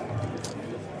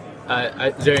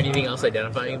 Is there anything else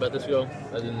identifying about this girl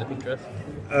other than the pink dress?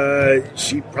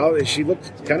 She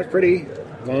looked kind of pretty,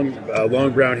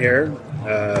 long brown hair,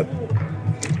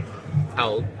 How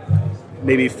old?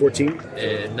 maybe 14.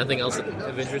 And nothing else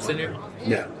of interest in her?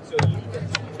 No,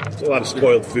 it's a lot of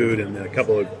spoiled food and a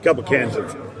couple cans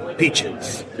of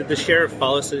peaches. Did the sheriff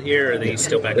follow us here, or are they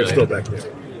still back They're there? still back there.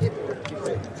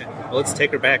 Well, let's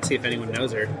take her back, see if anyone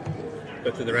knows her.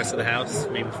 Go through the rest of the house,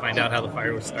 maybe find out how the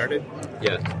fire was started.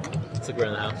 Yeah. Let's look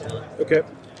around the house. Okay.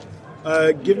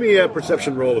 Give me a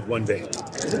perception roll with 1 vein.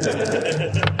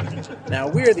 Now,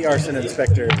 we're the arson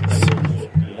inspectors.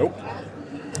 Nope.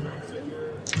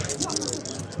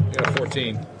 You got a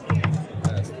 14.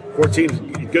 14 is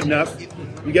good enough.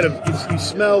 You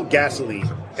smell gasoline.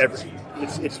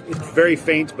 It's very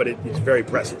faint, but it's very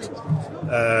present.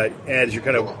 As you're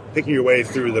kind of picking your way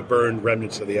through the burned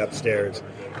remnants of the upstairs,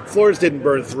 floors didn't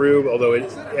burn through, although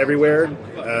it's everywhere,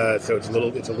 so it's a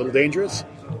little dangerous.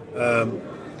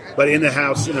 But in the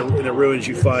house, in the ruins,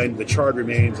 you find the charred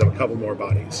remains of a couple more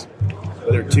bodies.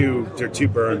 But they're too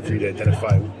burned for you to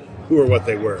identify who or what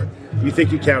they were. You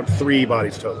think you count 3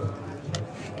 bodies total.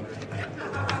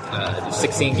 Does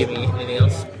 16 give me anything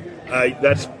else?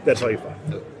 That's all you find.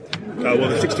 Well,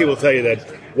 the 16 will tell you that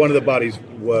one of the bodies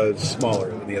was smaller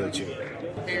than the other 2.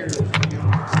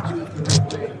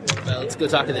 Let's go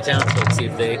talk to the townsfolk, see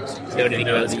if they know anything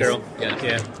about this girl.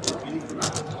 Yeah.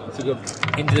 So go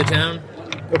into the town.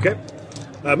 Okay.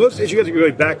 As you guys are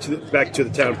going back to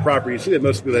the town proper, you see that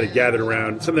most people that had gathered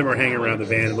around. Some of them are hanging around the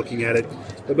van and looking at it,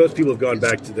 but most people have gone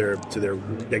back to their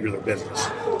regular business.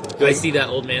 Do I see that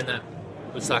old man that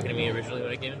was talking to me originally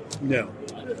when I came in? No.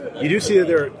 You do see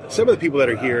that some of the people that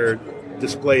are here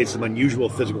display some unusual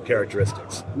physical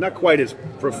characteristics. Not quite as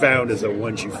profound as the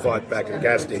ones you fought back at the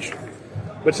gas station.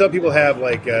 But some people have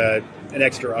like an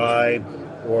extra eye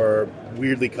or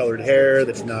weirdly colored hair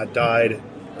that's not dyed,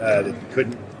 that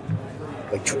couldn't,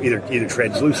 like either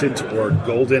translucent or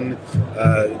golden.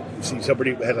 You see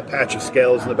somebody has a patch of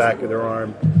scales in the back of their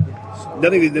arm.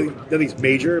 Nothing's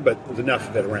major, but there's enough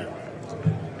of it around.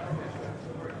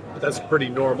 That's pretty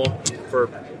normal for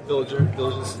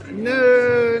villages.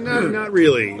 No, not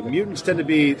really. Mutants tend to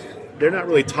be, they're not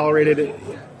really tolerated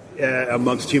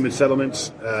amongst human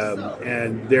settlements,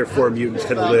 and therefore mutants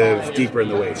tend to live deeper in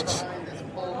the wastes.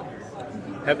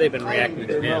 Have they been reacting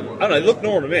to him? I don't know, they look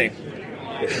normal to me.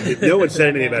 No one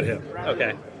said anything about him.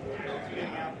 Okay.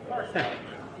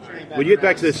 When you get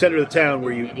back to the center of the town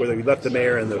where we left the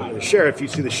mayor and the sheriff, you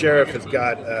see the sheriff has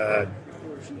got,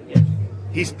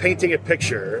 he's painting a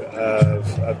picture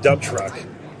of a dump truck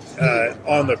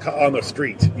on the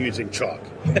street using chalk.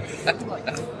 It's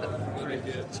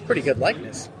a pretty good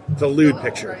likeness. It's a lewd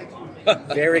picture.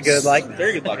 Very good likeness.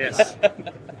 Very good likeness. Yes.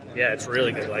 Yeah, it's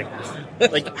really good likeness.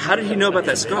 Like, how did he know about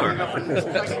that scar?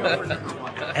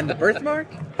 And the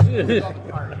birthmark?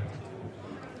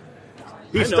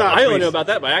 He stops. I only know about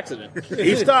that by accident.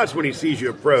 He stops when he sees you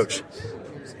approach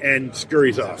and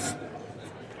scurries off,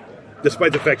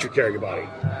 despite the fact you're carrying a body.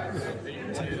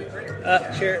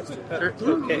 Sheriff.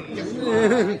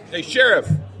 Okay. Hey,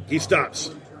 Sheriff, He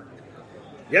stops.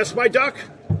 Yes, my duck.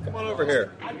 come on over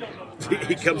here.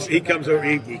 He comes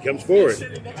forward.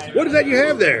 What is that you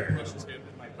have there?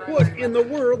 What in the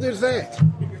world is that?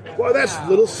 Why, that's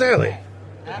little Sally.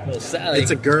 Little Sally.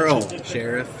 It's a girl,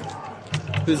 Sheriff.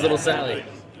 Who's little Sally?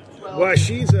 Why,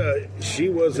 she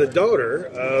was a daughter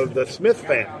of the Smith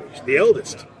family, the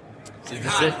eldest. Is the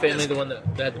Smith family the one that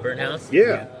had the burnt house?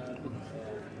 Yeah.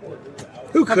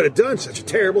 Who could have done such a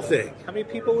terrible thing? How many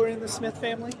people were in the Smith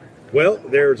family? Well,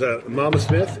 there's Mama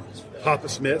Smith, Papa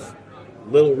Smith,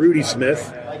 little Rudy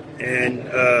Smith, and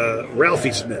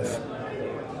Ralphie Smith,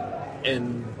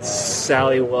 And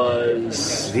Sally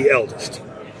was... the eldest.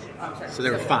 So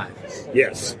there were 5.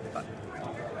 Yes.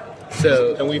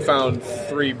 So, And we found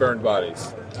 3 burned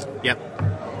bodies. Yep.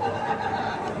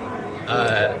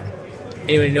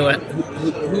 anyone know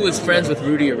who was friends with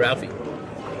Rudy or Ralphie?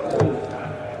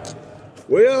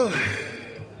 Well,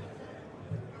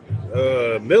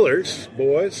 Miller's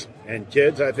boys and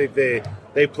kids, I think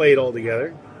they played all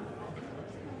together.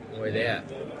 Where are they at?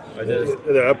 Are those,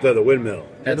 They're up to the windmill.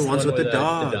 that's the ones with the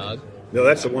dog. The dog. No,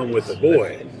 that's the one with the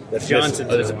boy. That's Johnson.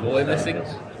 Oh, there's a boy missing?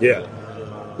 Yeah.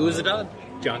 Who was the dog?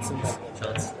 Johnson's.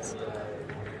 Johnson's.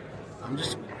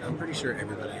 I'm pretty sure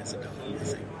everybody has a dog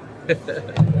missing.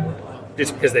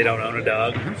 Just because they don't own a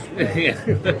dog.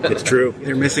 It's true.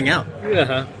 They're missing out.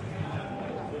 Uh-huh.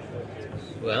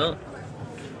 Well,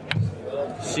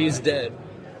 she's dead.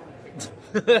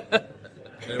 And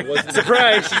it wasn't,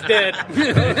 Surprise, she's dead.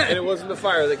 and it wasn't the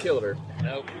fire that killed her.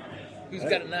 Nope. Who's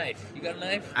got a knife? You got a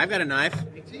knife? I've got a knife.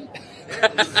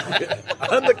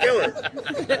 I'm the killer.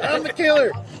 I'm the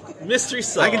killer. Mystery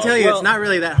solved. I can tell you, Well- it's not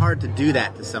really that hard to do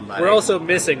that to somebody. We're also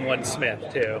missing one Smith,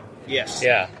 too. Yes.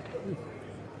 Yeah.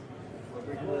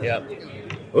 Yep.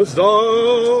 It's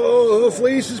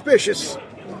awfully suspicious.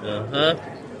 Uh-huh.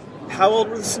 How old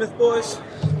were the Smith boys?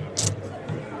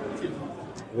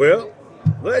 Well,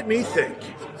 let me think.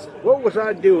 What was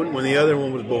I doing when the other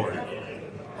one was born?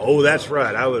 Oh, that's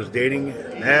right. I was dating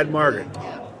Mad Margaret.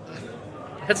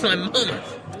 That's my mama.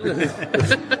 You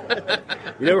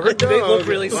never heard Do they look dogs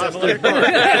really lost similar? their bark.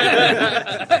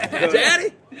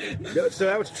 Daddy? No, so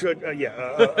that was true.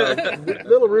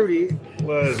 Little Rudy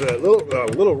was what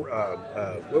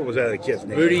was that other kid's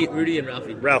name? Rudy and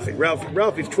Ralphie.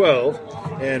 Ralphie's 12,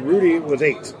 and Rudy was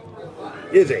 8.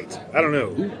 Is 8. I don't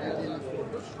know.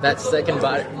 That second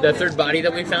body, the third body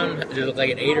that we found, did it look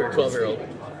like an 8 or a 12-year-old?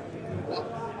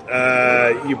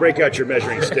 You break out your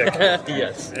measuring stick,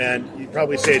 Yes. and you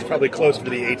probably say it's probably closer to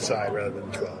the 8 side rather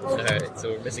than 12. All right,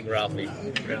 so we're missing Ralphie.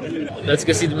 Let's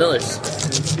go see the Millers.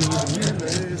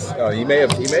 Oh, he may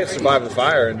have survived the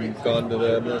fire and gone to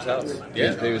the Miller's house.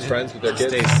 Yeah. He was friends with their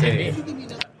kids. Stay safe.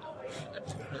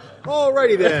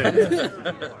 Alrighty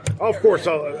then. Of course,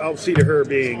 I'll see to her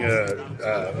being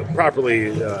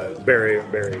properly buried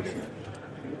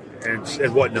and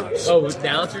whatnot. Oh,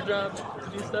 now it's your job to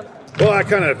do stuff? Well, I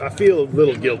feel a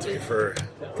little guilty for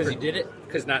Because you did it?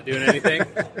 Because not doing anything?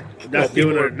 not doing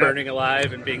People were it. burning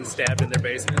alive and being stabbed in their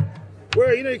basement?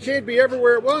 Well, you can't be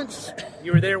everywhere at once.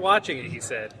 You were there watching it, he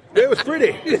said. It was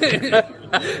pretty,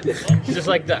 Just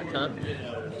like Duck, huh?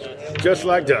 just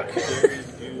like Duck.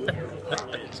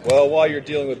 Well, while you're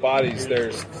dealing with bodies,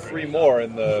 there's 3 more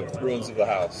in the ruins of the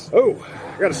house. Oh,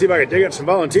 I got to see if I can dig up some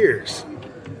volunteers.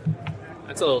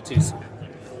 That's a little too soon.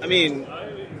 I mean,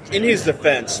 in his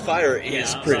defense, fire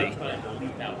is pretty.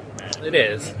 It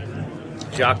is.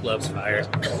 Jock loves fire.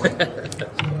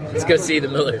 Let's go see the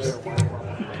Millers.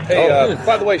 Hey,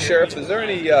 by the way, Sheriff, is there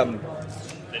any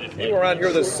anywhere around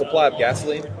here there's a supply of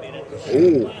gasoline?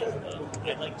 Oh,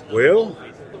 well,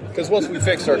 Because once we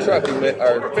fix our truck,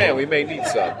 we may need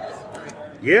some.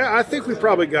 yeah, I think we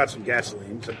probably got some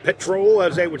gasoline, some petrol,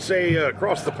 as they would say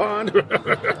across the pond. Wait,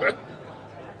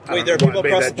 there are people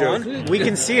across the pond? We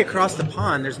can see across the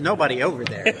pond. There's nobody over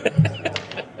there.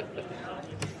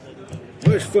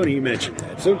 Well, it's funny you mention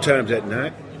that. Sometimes at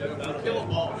night,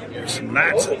 there's some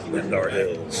nights in our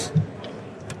hills.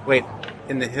 Wait,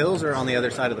 in the hills or on the other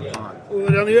side of the pond?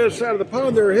 Well, on the other side of the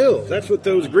pond, there are hills. That's what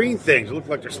those green things look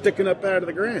like they're sticking up out of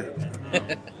the ground.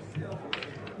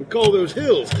 We call those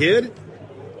hills, kid.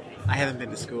 I haven't been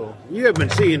to school. You haven't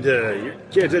been seeing to your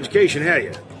kid's education, have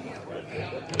you?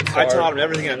 I taught him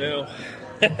everything I knew.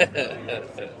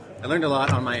 I learned a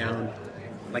lot on my own,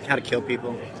 like how to kill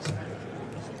people.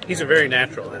 He's a very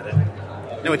natural at it.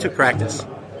 No, it took practice.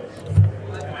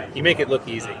 You make it look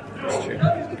easy. That's true.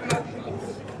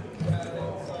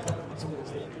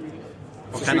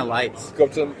 What kind of lights? Go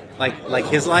up to them. Like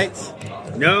his lights?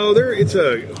 No, it's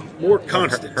a more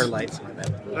constant. Her lights, my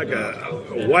bad. Like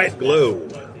a white glow.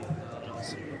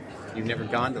 You've never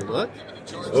gone to look?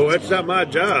 Oh, that's not my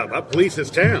job. I police this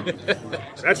town.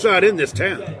 That's not in this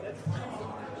town.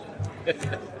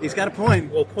 He's got a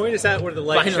point. Well, point us out where the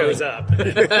light Finally. shows up.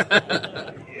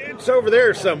 It's over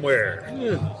there somewhere.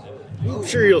 I'm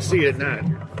sure you'll see it at night.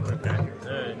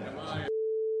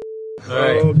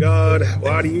 Oh, God.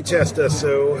 Why do you test us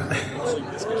so?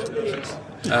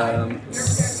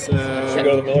 Should we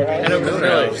go to the Miller house? Head over to the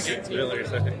Millers.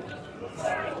 Millers, okay.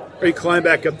 Or you climb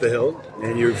back up the hill,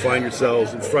 and you find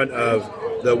yourselves in front of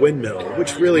the windmill,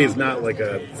 which really is not like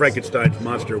a Frankenstein's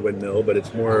monster windmill, but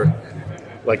it's more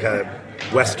like a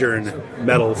Western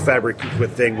metal fabric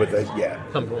with thing with a,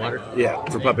 Pumping water.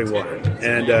 for pumping water.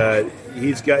 And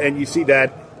and you see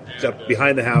that it's up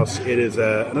behind the house. It is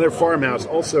another farmhouse,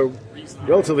 also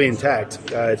relatively intact.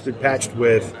 It's been patched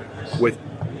with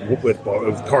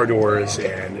car doors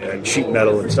and sheet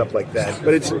metal and stuff like that,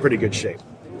 but it's in pretty good shape.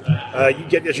 As you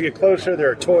get closer, there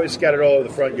are toys scattered all over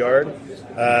the front yard.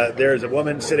 There's a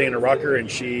woman sitting in a rocker, and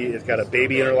she has got a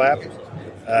baby in her lap.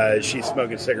 She's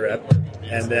smoking a cigarette.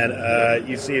 And then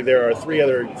you see there are 3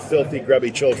 other filthy,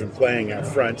 grubby children playing out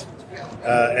front.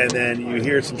 And then you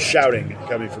hear some shouting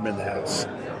coming from in the house.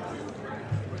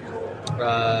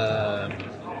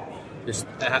 Just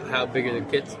how big are the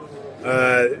kids?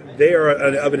 They are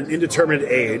of an indeterminate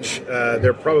age.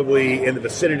 They're probably in the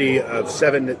vicinity of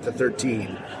 7 to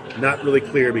 13. Not really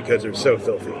clear because they're so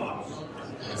filthy.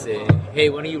 Say, hey,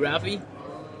 one of you Ralphie?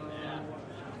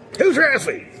 Who's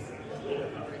Ralphie?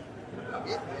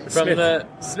 From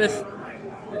Smith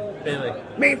family.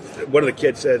 Me. One of the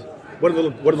kids says.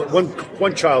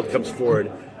 One child comes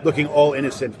forward, looking all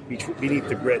innocent beneath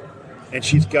the grit, and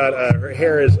she's got her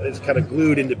hair is kind of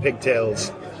glued into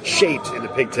pigtails, shaped into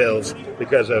pigtails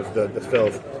because of the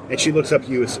filth. And she looks up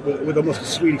to you with almost a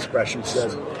sweet expression.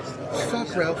 Says,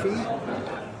 "Fuck Ralphie."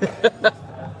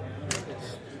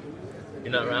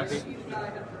 You're not Ralphie?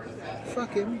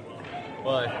 Fuck him.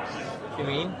 Why? You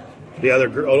mean? The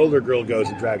older girl goes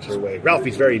and drags her away.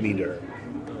 Ralphie's very mean to her.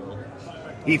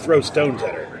 He throws stones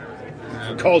at her.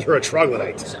 He called her a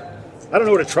troglodyte. I don't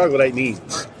know what a troglodyte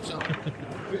means.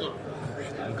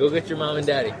 Go get your mom and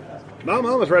daddy. Mom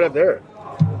was right up there.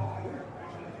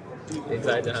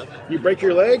 Inside the house. You break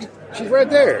your leg? She's right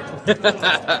there.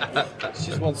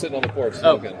 She's one sitting on the porch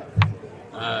smoking.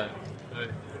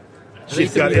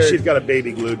 She's got a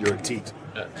baby glued to her teat.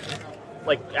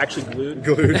 Like actually glued.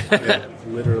 Glued? Yeah,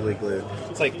 literally glued.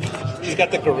 It's like she's got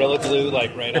the gorilla glue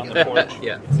like right on the porch.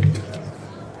 Yeah.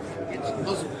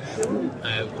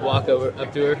 I walk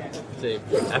up to her, say,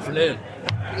 "Afternoon."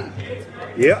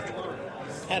 Yep.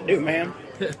 How do, ma'am?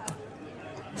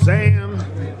 Sam,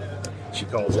 she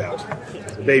calls out.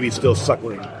 The baby's still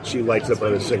suckling. She lights up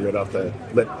another cigarette off the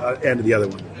end of the other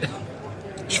one.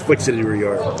 She flicks it into her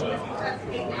yard.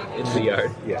 In the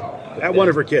yard. Yeah. At one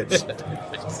of her kids.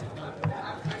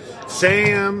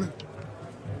 Sam.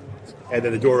 And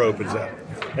then the door opens up.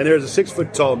 And there's a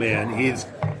 6-foot-tall man. He's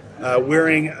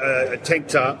wearing a tank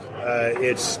top.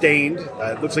 It's stained.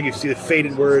 It looks like you see the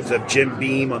faded words of Jim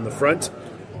Beam on the front.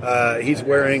 He's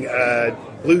wearing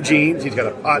blue jeans. He's got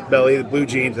a pot belly, the blue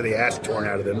jeans, and the ass torn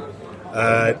out of them.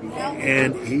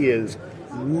 And he is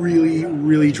really,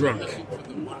 really drunk.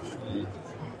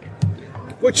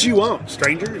 What you want,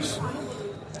 strangers?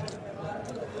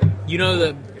 You know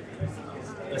the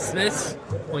Smiths?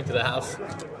 Point to the house.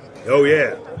 Oh,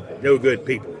 yeah. No good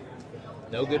people.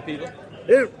 No good people?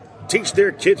 They don't teach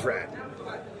their kids right.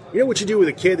 You know what you do with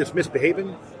a kid that's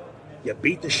misbehaving? You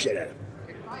beat the shit out of him.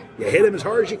 You hit him as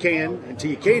hard as you can until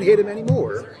you can't hit him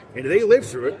anymore. And if they live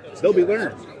through it, they'll be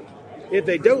learned. If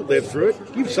they don't live through it,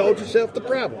 you've solved yourself the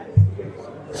problem.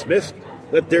 Smiths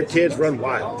let their kids run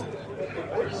wild.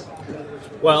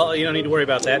 Well, you don't need to worry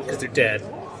about that because they're dead.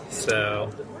 So.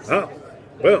 Oh,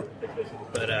 well,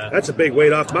 But that's a big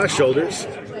weight off my shoulders.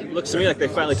 Looks to me like they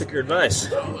finally took your advice.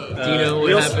 Do you know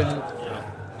what happened?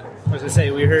 I was gonna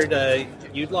say we heard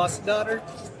you'd lost a daughter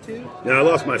too. Now, I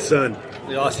lost my son.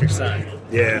 You lost your son.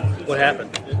 Yeah. What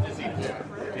happened?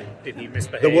 Did he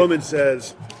misbehave? The woman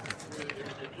says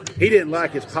he didn't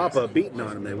like his papa beating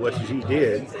on him and what he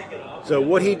did. So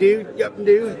what he do?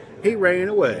 He ran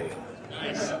away.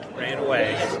 Ran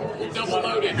away.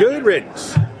 Good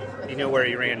riddance. You know where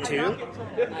he ran to?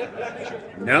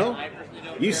 No?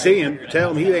 You see him.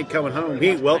 Tell him he ain't coming home. He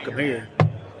ain't welcome here.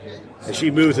 And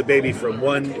she moves the baby from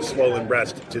one swollen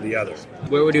breast to the other.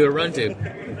 Where would you run to?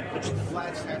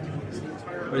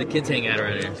 Where the kids hang out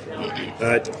around here?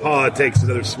 Pa takes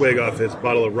another swig off his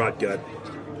bottle of rot gut.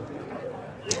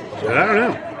 So, I don't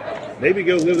know. Maybe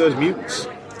go live with those mutants.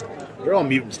 They're all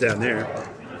mutants down there.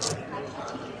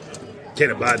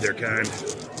 Can't abide their kind.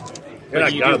 They're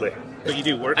not godly. But you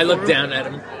do work. I for look him? down at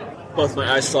him. Both my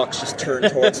eye sockets just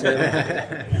turned towards him.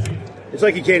 It's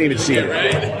like you can't even see it.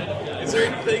 Is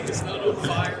there anything that's not on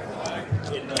fire?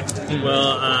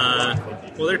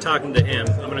 Well, they're talking to him.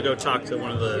 I'm gonna go talk to one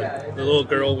of the little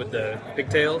girl with the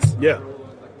pigtails. Yeah.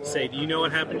 Say, do you know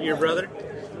what happened to your brother?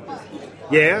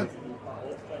 Yeah.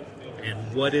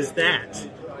 And what is that?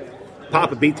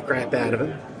 Papa beat the crap out of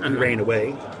him. He ran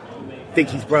away. Think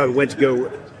he's probably went to go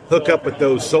hook up with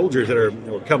those soldiers that are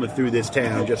coming through this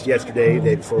town just yesterday, the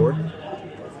day before.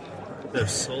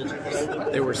 Those soldiers.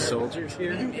 There were soldiers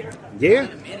here? Yeah.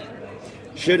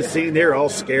 Should have seen. They're all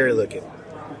scary looking.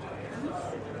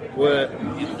 What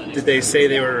did they say?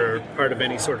 They were part of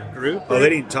any sort of group? Oh, they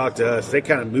didn't talk to us. They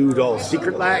kind of moved all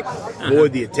secret-like,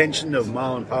 avoid the attention of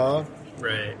Ma and Pa.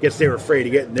 Right. Guess they were afraid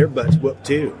of getting their butts whooped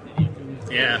too.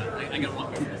 Yeah.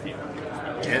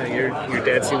 Yeah, your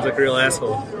dad seems like a real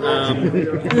asshole.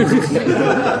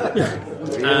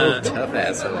 Tough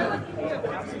asshole.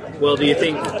 Well, do you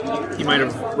think he might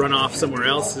have run off somewhere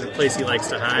else, a place he likes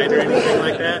to hide or anything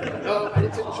like that?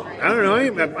 I don't know.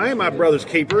 I ain't my brother's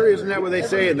keeper. Isn't that what they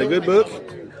say in the good book?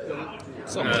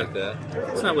 Something like that.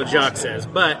 That's not what Jacques says,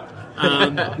 but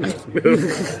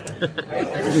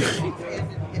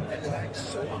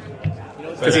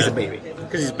Because he's a baby.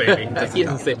 Because he's a baby. He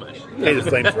doesn't say much. Hey, the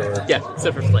flamethrower. Yeah,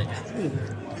 except for flames.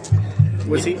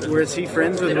 Was he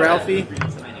friends with Ralphie?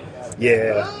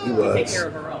 Yeah, he was.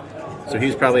 So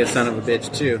he's probably a son of a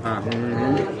bitch too, huh?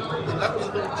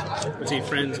 Was he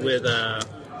friends with, I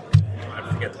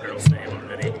forget the girl's name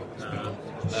already.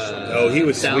 He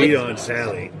was Sally? sweet on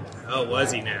Sally. Oh,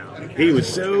 was he now? He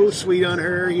was so sweet on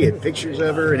her. He had pictures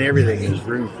of her and everything in his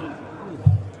room.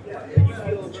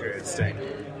 Interesting.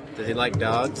 Does he like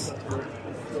dogs?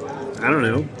 I don't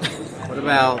know. What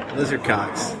about lizard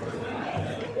cocks?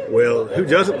 Well, who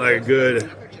doesn't like a good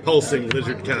pulsing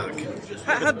lizard cock?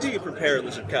 How do you prepare a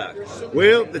lizard cock?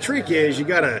 Well, the trick is you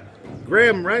gotta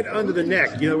grab him right under the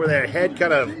neck. You know where that head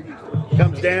kind of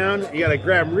comes down? You gotta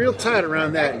grab him real tight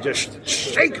around that and just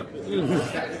shake him.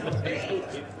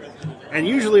 And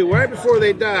usually right before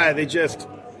they die, they just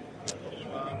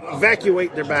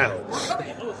evacuate their bowels.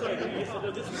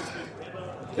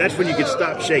 That's when you can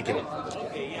stop shaking them.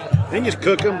 Then just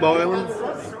cook them, boil them,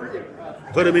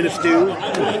 put them in a stew.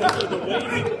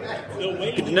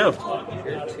 Good to know.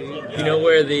 You know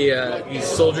where these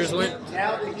soldiers went?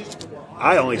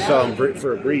 I only saw him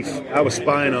for a brief. I was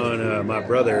spying on my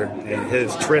brother and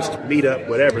his tryst meetup,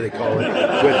 whatever they call it,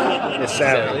 with Miss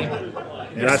Sally.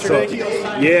 And I saw,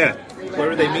 yeah. Where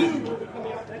were they meeting?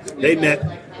 They met,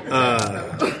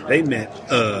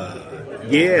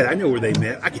 yeah, I know where they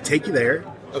met. I could take you there.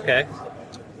 Okay.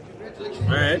 All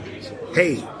right.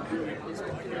 Hey,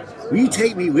 will you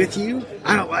take me with you?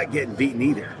 I don't like getting beaten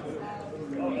either.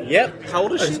 Yep. How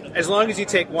old is she? As long as you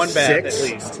take one bath 6.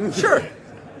 at least. Sure.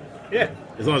 Yeah.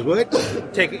 As long as what?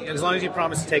 As long as you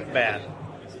promise to take a bath.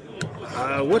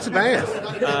 What's a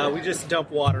bath? We just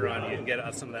dump water on you and get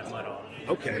some of that mud off.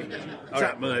 Okay. It's All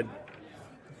not right. mud.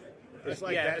 It's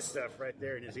like Yeah, that it's- stuff right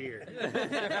there in his ear. Yeah,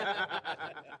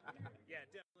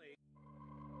 definitely.